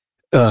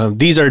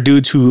 these are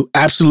dudes who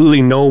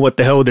absolutely know what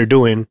the hell they're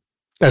doing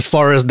as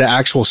far as the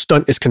actual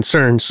stunt is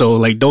concerned. So,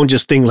 like, don't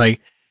just think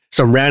like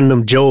some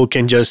random Joe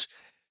can just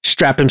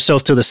strap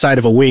himself to the side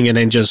of a wing and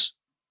then just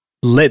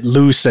let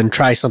loose and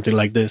try something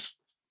like this.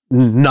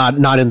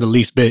 Not in the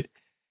least bit.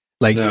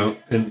 Like, no,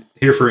 and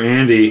here for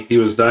Andy, he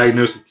was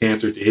diagnosed with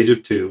cancer at the age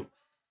of 2.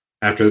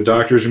 After the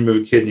doctors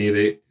removed a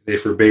kidney, they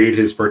forbade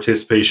his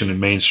participation in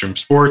mainstream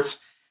sports.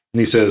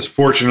 And he says,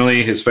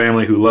 fortunately, his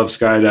family, who loves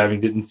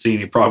skydiving, didn't see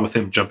any problem with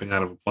him jumping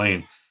out of a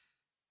plane.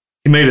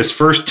 He made his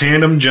first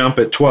tandem jump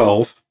at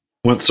 12,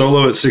 went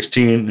solo at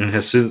 16, and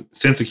has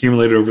since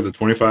accumulated over the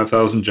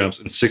 25,000 jumps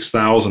and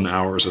 6,000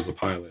 hours as a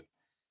pilot.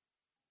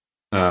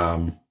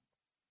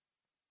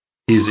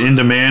 He's in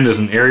demand as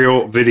an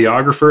aerial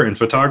videographer and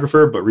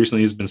photographer, but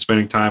recently he's been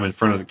spending time in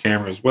front of the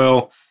camera as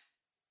well.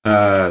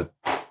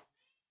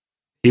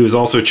 He was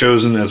also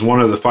chosen as one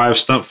of 5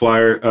 stunt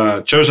flyers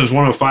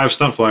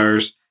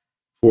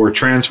for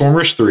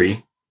Transformers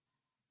 3,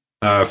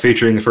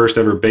 featuring the first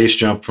ever base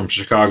jump from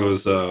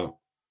Chicago's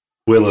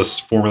Willis,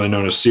 formerly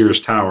known as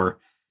Sears Tower.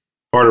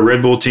 Part of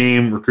Red Bull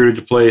team, recruited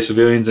to play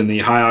civilians in the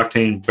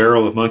high-octane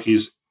Barrel of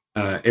Monkeys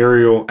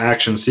aerial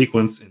action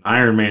sequence in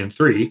Iron Man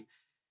 3.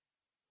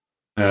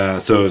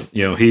 So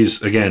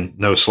he's, again,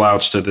 no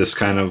slouch to this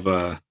kind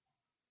of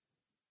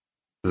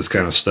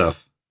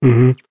stuff.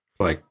 Mm-hmm.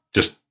 Like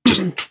just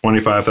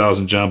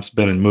 25,000 jumps,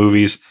 been in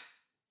movies.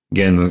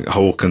 Again, the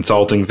whole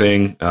consulting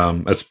thing.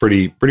 That's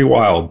pretty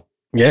wild.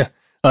 Yeah.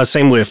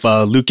 Same with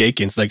Luke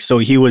Aikins. Like, so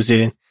he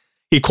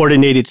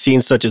coordinated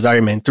scenes such as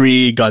Iron Man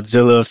 3,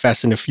 Godzilla,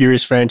 Fast and the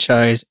Furious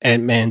franchise,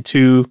 Ant-Man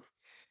 2.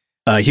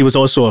 He was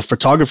also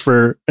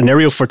an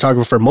aerial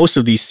photographer, most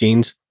of these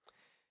scenes.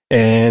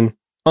 And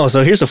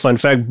so here's a fun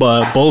fact.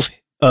 But both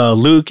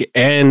Luke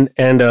and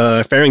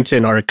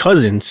Farrington are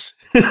cousins.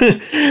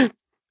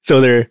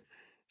 so they're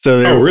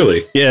Oh,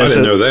 really? Yeah, I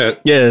didn't know that.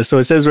 Yeah, so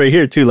it says right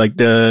here too, like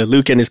the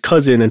Luke and his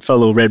cousin and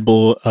fellow Red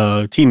Bull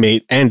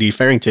teammate Andy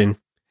Farrington.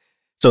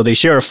 So they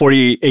share a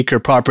 40-acre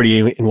property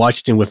in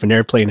Washington with an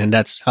airplane, and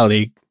that's how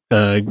they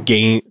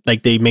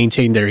they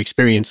maintain their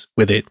experience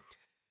with it.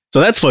 So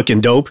that's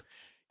fucking dope.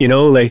 You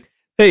know, like,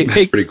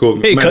 That's pretty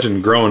cool.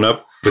 Imagine growing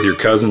up with your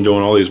cousin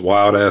doing all these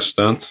wild ass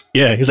stunts.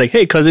 Yeah, he's like,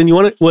 hey cousin,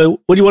 what do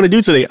you want to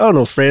do today? I don't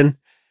know, friend,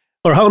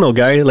 or I don't know,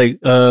 guy. Like,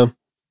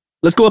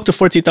 let's go up to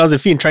 14,000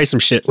 feet and try some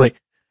shit. Like,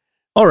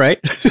 all right,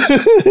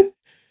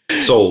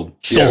 sold.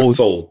 Yeah,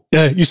 sold.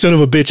 Yeah, you son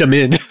of a bitch, I'm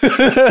in.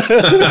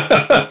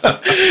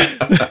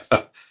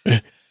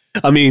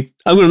 I mean,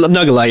 I'm not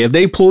gonna lie. If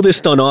they pull this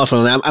stunt off,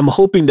 I'm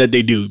hoping that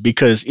they do,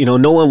 because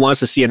no one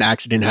wants to see an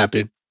accident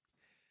happen.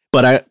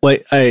 But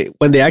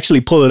when they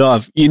actually pull it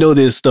off,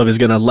 this stuff is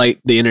gonna light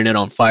the internet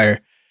on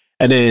fire.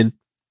 And then,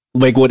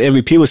 like what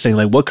MVP was saying,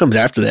 like what comes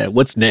after that?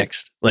 What's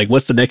next? Like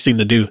what's the next thing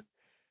to do?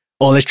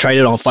 Oh, let's try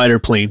it on fighter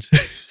planes.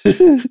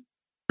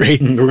 Right?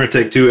 We're gonna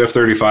take 2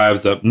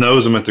 F-35s up,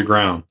 nose them at the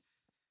ground.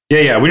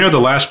 Yeah. We know the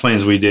last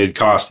planes we did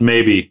cost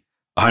maybe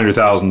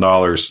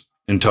 $100,000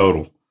 in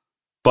total,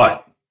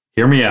 but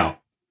hear me out.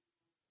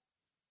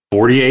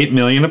 $48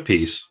 million a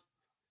piece,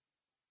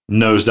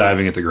 nose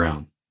diving at the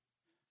ground.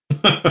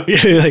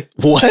 Like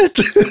what?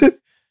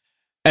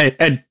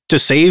 and to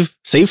save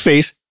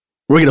face,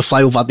 we're gonna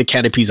fly without the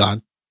canopies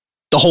on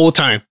the whole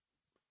time.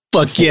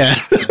 Fuck yeah.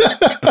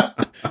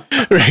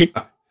 Right.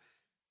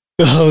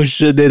 Oh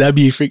shit, that'd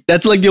be freak.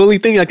 That's like the only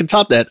thing that can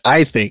top that.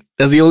 I think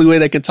that's the only way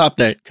that can top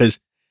that, because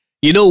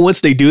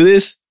once they do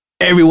this,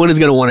 everyone is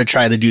gonna want to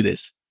try to do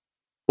this,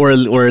 or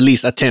at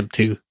least attempt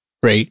to,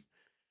 right?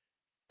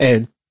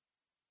 And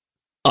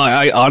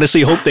I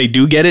honestly hope they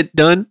do get it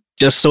done,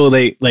 just so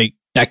they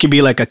that could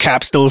be like a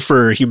capstone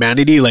for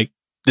humanity. Like,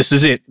 this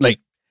is it. Like,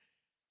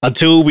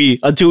 until we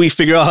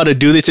figure out how to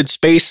do this in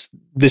space,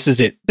 this is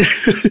it.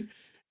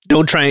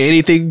 Don't try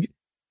anything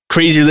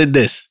crazier than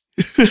this.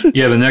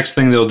 Yeah, the next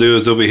thing they'll do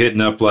is they'll be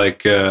hitting up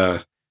like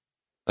some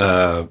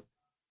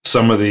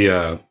of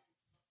the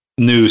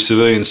new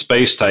civilian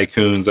space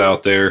tycoons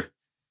out there.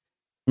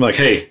 I'm like,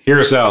 hey,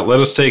 hear us out. Let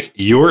us take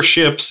your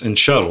ships and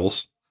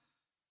shuttles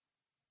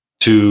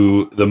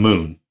to the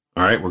moon.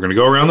 All right, we're going to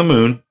go around the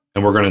moon,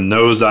 and we're going to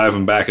nosedive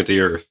them back at the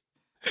Earth.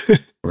 We're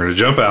going to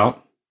jump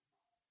out,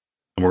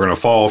 and we're going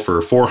to fall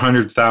for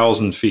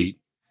 400,000 feet,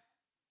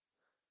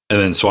 and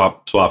then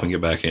swap and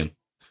get back in.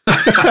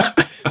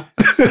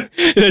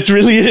 That's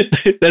really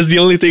it. That's the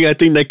only thing I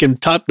think that can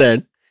top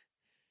that.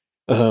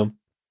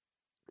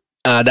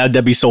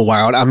 That'd be so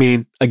wild. I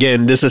mean,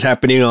 again, this is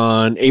happening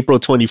on April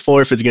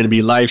 24th. It's going to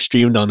be live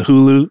streamed on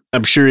Hulu.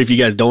 I'm sure if you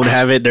guys don't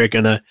have it, they're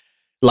going to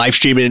live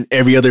stream it in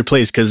every other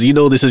place, because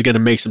this is going to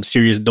make some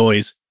serious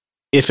noise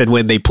if and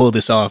when they pull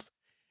this off.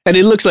 And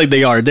it looks like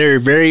they are. They're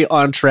very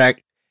on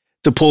track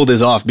to pull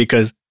this off,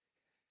 because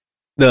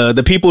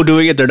the people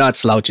doing it, they're not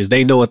slouches.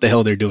 They know what the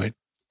hell they're doing.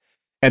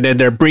 And then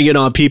they're bringing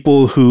on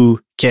people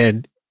who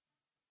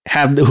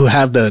have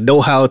the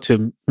know-how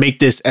to make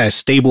this as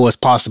stable as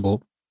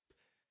possible.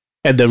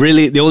 And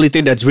the only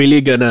thing that's really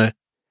gonna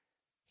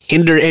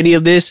hinder any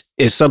of this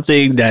is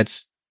something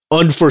that's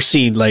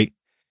unforeseen, like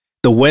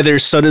the weather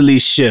suddenly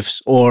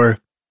shifts, or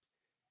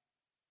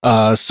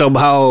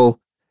somehow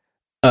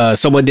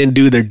someone didn't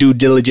do their due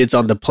diligence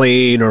on the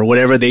plane or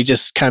whatever. They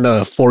just kind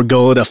of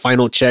forego the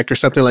final check or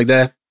something like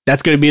that.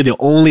 That's going to be the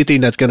only thing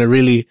that's going to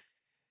really,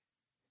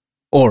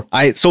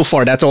 so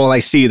far, that's all I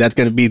see. That's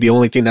going to be the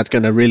only thing that's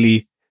going to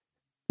really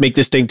make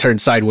this thing turn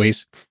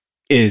sideways,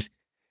 is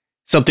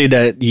something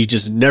that you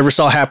just never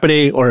saw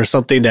happening, or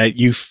something that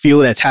you feel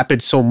that's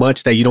happened so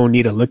much that you don't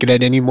need to look at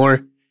it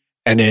anymore.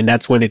 And then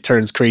that's when it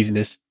turns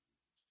craziness.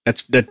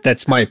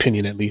 That's my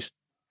opinion, at least.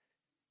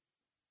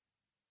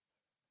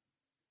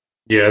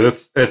 Yeah,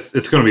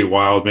 it's going to be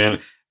wild, man.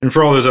 And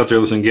for all those out there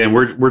listening, again,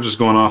 we're just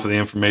going off of the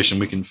information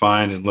we can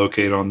find and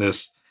locate on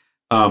this.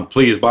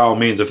 Please, by all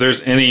means, if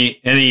there's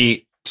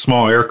any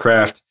small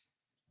aircraft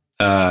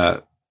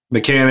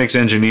mechanics,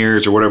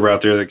 engineers, or whatever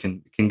out there that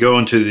can go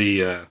into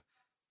the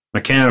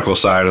mechanical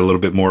side a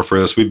little bit more for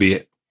us, we'd be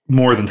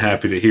more than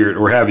happy to hear it,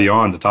 or have you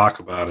on to talk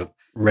about it.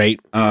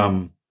 Right.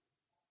 I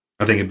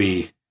think it'd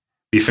be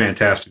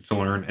fantastic to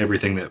learn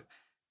everything that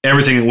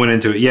went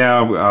into it. Yeah,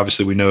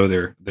 obviously we know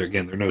they're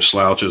no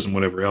slouches and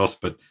whatever else,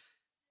 but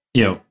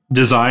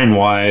design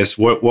wise,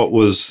 what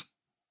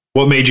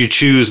made you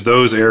choose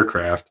those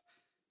aircraft?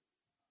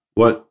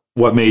 What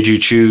made you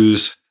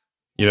choose?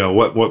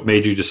 What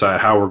made you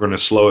decide how we're going to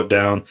slow it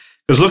down?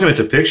 Because looking at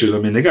the pictures, I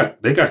mean, they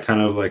got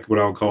kind of like what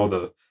I would call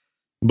the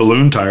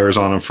balloon tires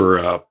on them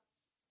for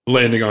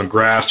landing on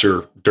grass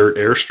or dirt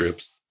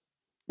airstrips.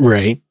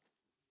 Right.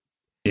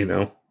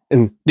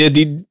 And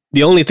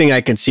the only thing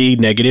I can see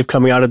negative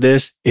coming out of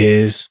this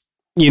is,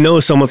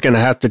 someone's going to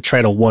have to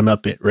try to one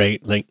up it, right?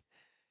 Like,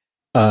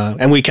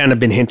 and we kind of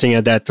been hinting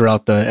at that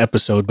throughout the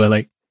episode, but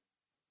like,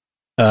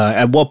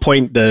 at what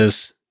point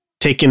does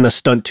taking the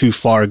stunt too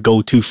far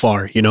go too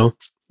far?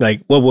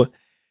 Like,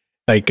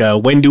 Like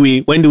when do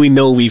we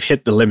know we've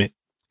hit the limit?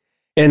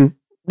 And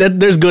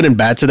there's good and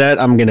bad to that.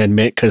 I'm gonna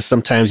admit, because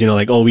sometimes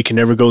like, oh, we can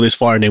never go this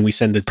far, and then we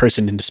send the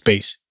person into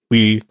space.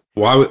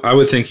 I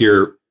would think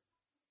you're,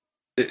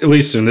 at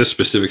least in this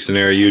specific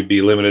scenario, you'd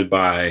be limited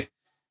by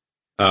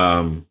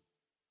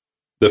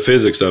the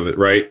physics of it,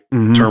 right?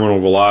 Mhm. Terminal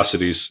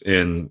velocities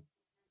and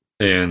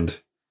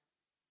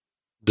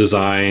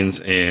designs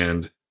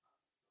and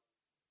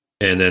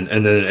then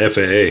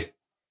FAA.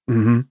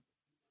 Mm-hmm.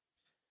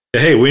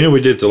 Hey, we knew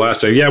we did it the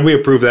last time. Yeah, we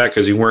approved that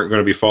because you weren't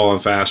going to be falling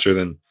faster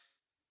than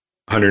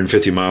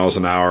 150 miles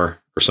an hour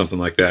or something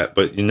like that.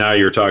 But now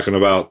you're talking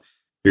about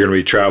you're going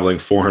to be traveling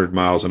 400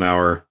 miles an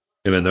hour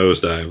in a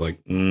nosedive. Like,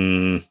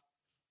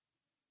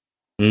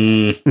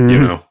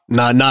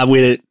 not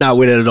with it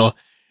at all.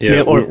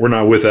 Yeah, we're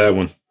not with that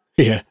one.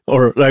 Yeah,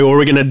 or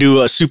we're gonna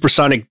do a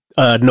supersonic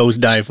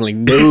nosedive. Like,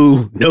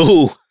 no.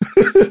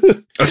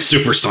 A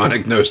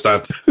supersonic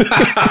nosedive.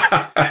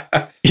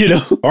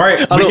 All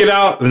right, we get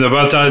out, and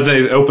by the time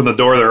they open the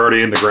door, they're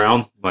already in the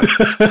ground. Like,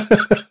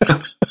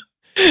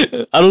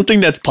 I don't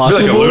think that's possible.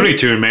 It'd be like a Looney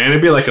Tune, man.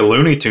 It'd be like a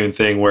Looney Tune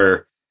thing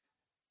where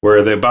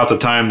about the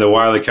time the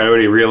Wile E.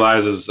 Coyote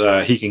realizes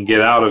he can get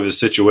out of his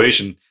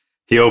situation,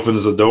 he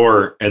opens the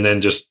door and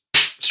then just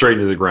straight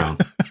into the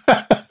ground.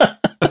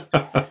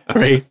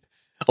 Right.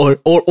 Or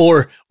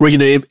we're going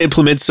to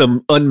implement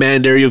some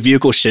unmanned aerial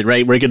vehicle shit,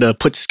 right? We're going to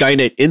put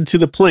Skynet into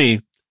the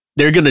plane.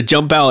 They're going to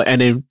jump out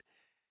and then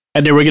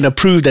we're going to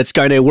prove that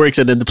Skynet works,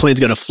 and then the plane's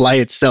going to fly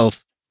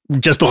itself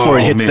just before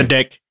it hits the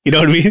deck. You know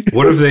what I mean?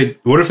 What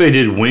if they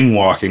did wing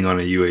walking on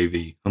a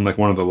UAV, on like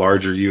one of the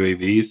larger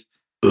UAVs?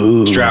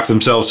 Ooh. Strap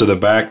themselves to the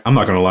back. I'm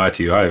not going to lie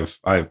to you. I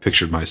have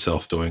pictured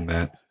myself doing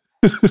that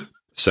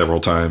several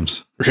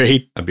times.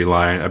 Right. I'd be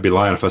lying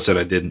if I said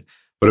I didn't.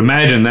 But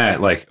imagine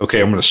that, like, okay,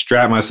 I'm going to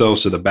strap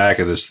myself to the back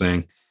of this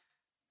thing,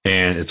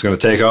 and it's going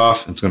to take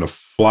off. It's going to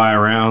fly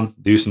around,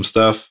 do some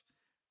stuff,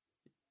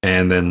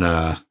 and then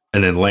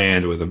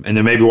land with them. And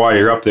then maybe while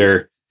you're up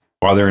there,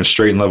 while they're in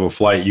straight and level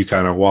flight, you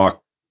kind of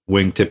walk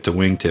wingtip to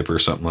wingtip or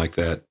something like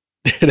that.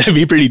 That'd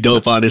be pretty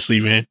dope,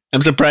 honestly, man.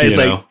 I'm surprised.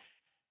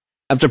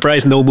 I'm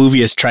surprised no movie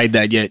has tried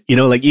that yet.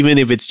 Like, even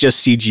if it's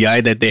just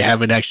CGI, that they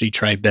haven't actually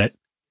tried that.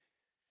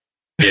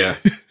 Yeah,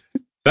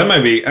 that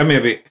might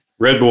be.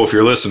 Red Bull, if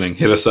you're listening,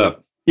 hit us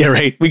up. Yeah,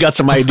 right. We got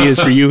some ideas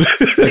for you.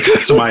 I got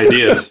some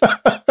ideas.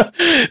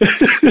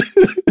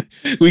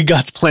 We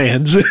got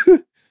plans.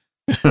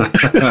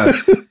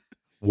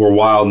 We're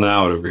wilding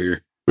out over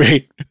here.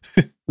 Right.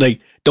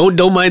 Like, don't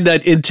mind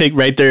that intake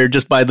right there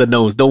just by the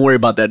nose. Don't worry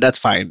about that. That's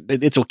fine.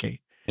 It's okay.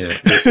 Yeah,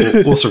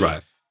 we'll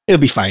survive.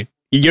 It'll be fine.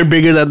 You're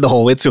bigger than the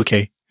hole. It's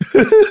okay.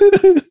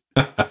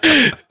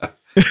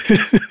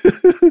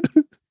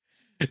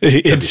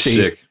 That'd be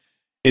sick.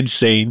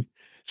 Insane.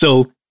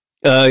 So,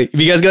 if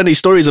you guys got any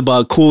stories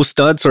about cool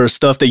stunts or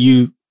stuff that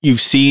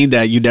you've seen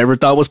that you never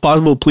thought was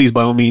possible, please,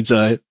 by all means,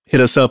 hit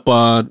us up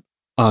on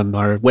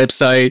our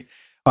website,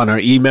 on our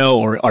email,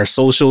 or our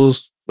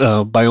socials,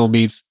 by all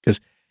means, because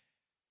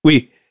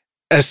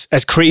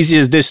as crazy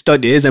as this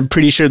stunt is, I'm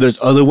pretty sure there's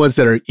other ones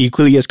that are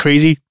equally as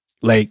crazy,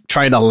 like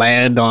trying to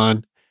land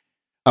on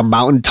a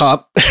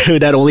mountaintop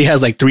that only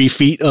has like 3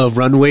 feet of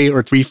runway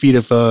or 3 feet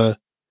of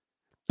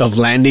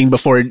landing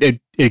before it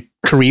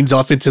careens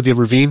off into the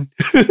ravine.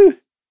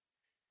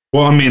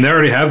 Well, I mean, they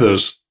already have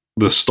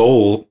the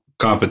STOL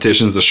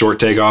competitions, the short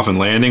takeoff and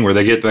landing, where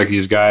they get like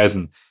these guys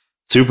and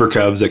Super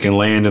Cubs that can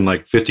land in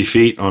like 50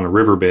 feet on a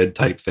riverbed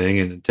type thing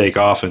and take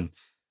off in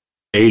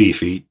 80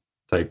 feet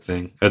type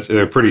thing.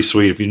 They're pretty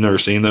sweet. If you've never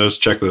seen those,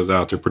 check those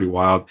out. They're pretty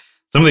wild.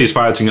 Some of these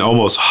pilots can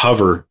almost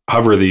hover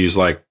these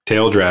like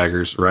tail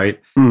draggers, right?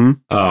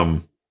 Mm-hmm.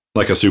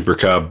 Like a Super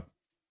Cub,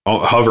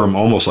 hover them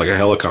almost like a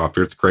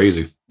helicopter. It's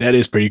crazy. That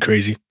is pretty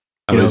crazy.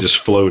 They just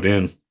float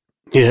in.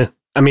 Yeah.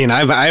 I mean,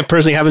 I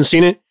personally haven't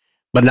seen it,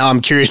 but now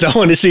I'm curious. I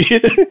want to see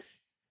it.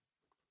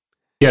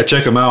 Yeah,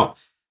 check them out.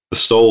 The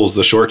STOLs,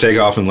 the short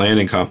takeoff and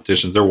landing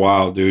competitions, they're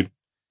wild, dude.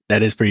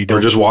 That is pretty dope.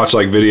 Or just watch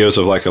like videos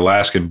of like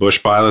Alaskan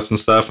bush pilots and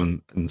stuff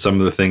and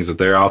some of the things that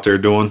they're out there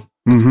doing.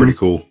 It's pretty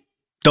cool.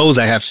 Those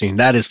I have seen.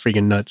 That is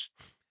freaking nuts.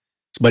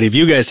 But if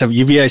you guys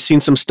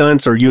seen some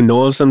stunts, or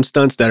of some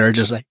stunts that are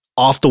just like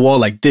off the wall,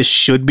 like this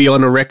should be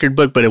on a record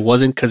book, but it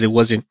wasn't because it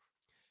wasn't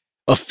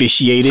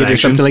officiated Sanctioned. Or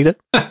something like that.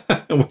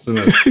 It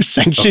wasn't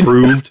sanctioned.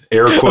 Approved.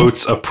 Air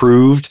quotes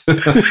approved.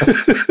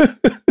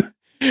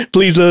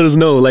 Please let us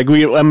know. Like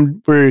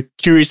we're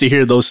curious to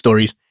hear those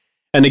stories.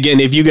 And again,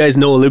 if you guys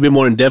know a little bit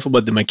more in depth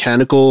about the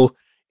mechanical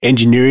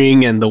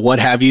engineering and the what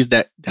have yous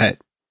that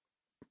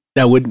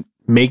would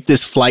make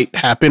this flight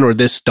happen or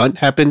this stunt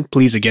happen,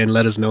 please again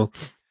let us know.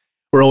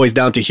 We're always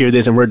down to hear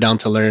this, and we're down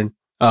to learn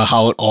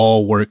how it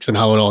all works and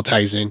how it all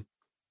ties in.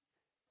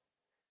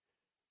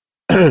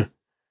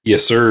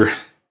 Yes, sir.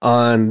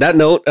 On that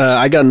note,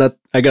 I got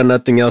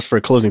nothing else for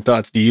closing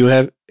thoughts. Do you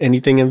have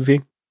anything,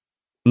 MVP?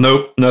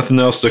 Nope, nothing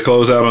else to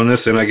close out on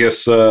this. And I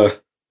guess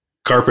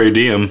Carpe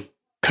Diem.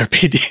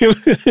 Carpe Diem,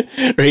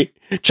 right?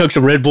 Chug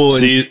some Red Bull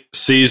and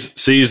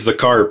seize the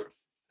carp.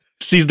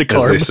 Seize the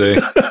carp, as they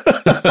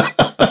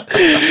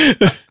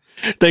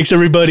say. Thanks,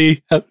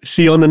 everybody.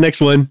 See you on the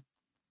next one.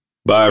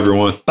 Bye,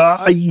 everyone.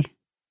 Bye.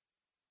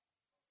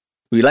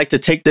 We'd like to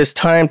take this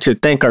time to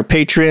thank our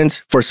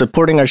patrons for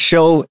supporting our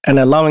show and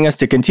allowing us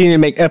to continue to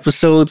make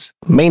episodes,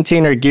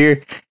 maintain our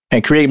gear,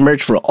 and create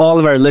merch for all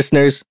of our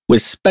listeners,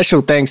 with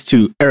special thanks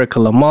to Erica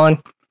Lamont,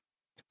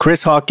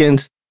 Chris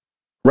Hawkins,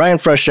 Ryan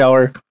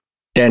Freshour,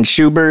 Dan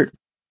Schubert,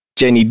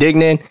 Jenny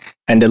Dignan,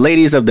 and the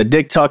ladies of the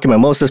Dick Talk and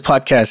Mimosas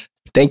podcast.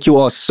 Thank you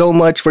all so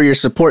much for your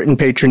support and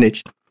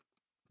patronage.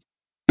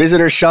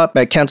 Visit our shop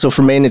at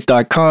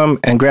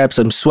cancelformaintenance.com and grab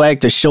some swag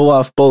to show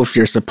off both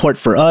your support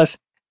for us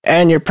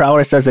and your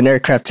prowess as an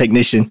aircraft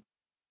technician.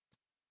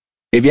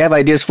 If you have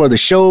ideas for the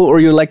show or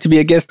you'd like to be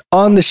a guest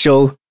on the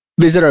show,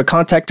 visit our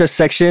contact us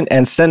section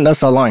and send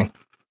us a line.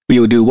 We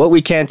will do what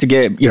we can to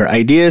get your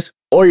ideas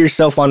or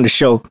yourself on the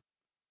show.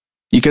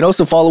 You can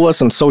also follow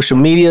us on social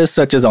media,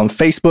 such as on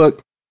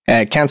Facebook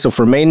at Cancel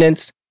for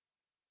Maintenance,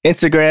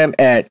 Instagram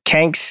at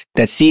Canx,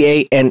 that's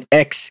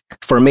CANX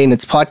for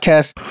Maintenance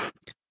Podcast,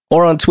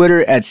 or on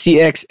Twitter at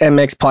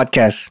CXMX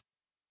Podcast.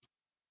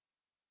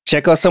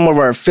 Check out some of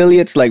our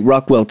affiliates like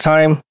Rockwell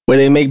Time, where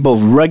they make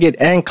both rugged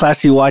and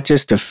classy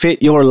watches to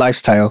fit your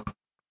lifestyle.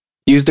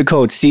 Use the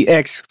code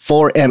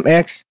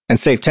CX4MX and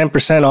save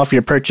 10% off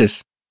your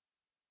purchase.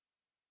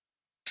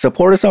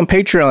 Support us on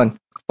Patreon.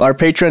 Our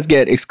patrons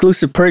get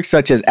exclusive perks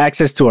such as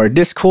access to our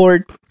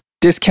Discord,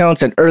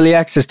 discounts and early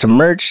access to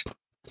merch,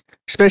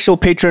 special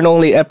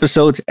patron-only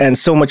episodes, and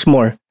so much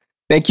more.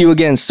 Thank you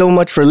again so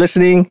much for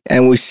listening,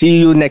 and we'll see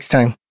you next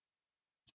time.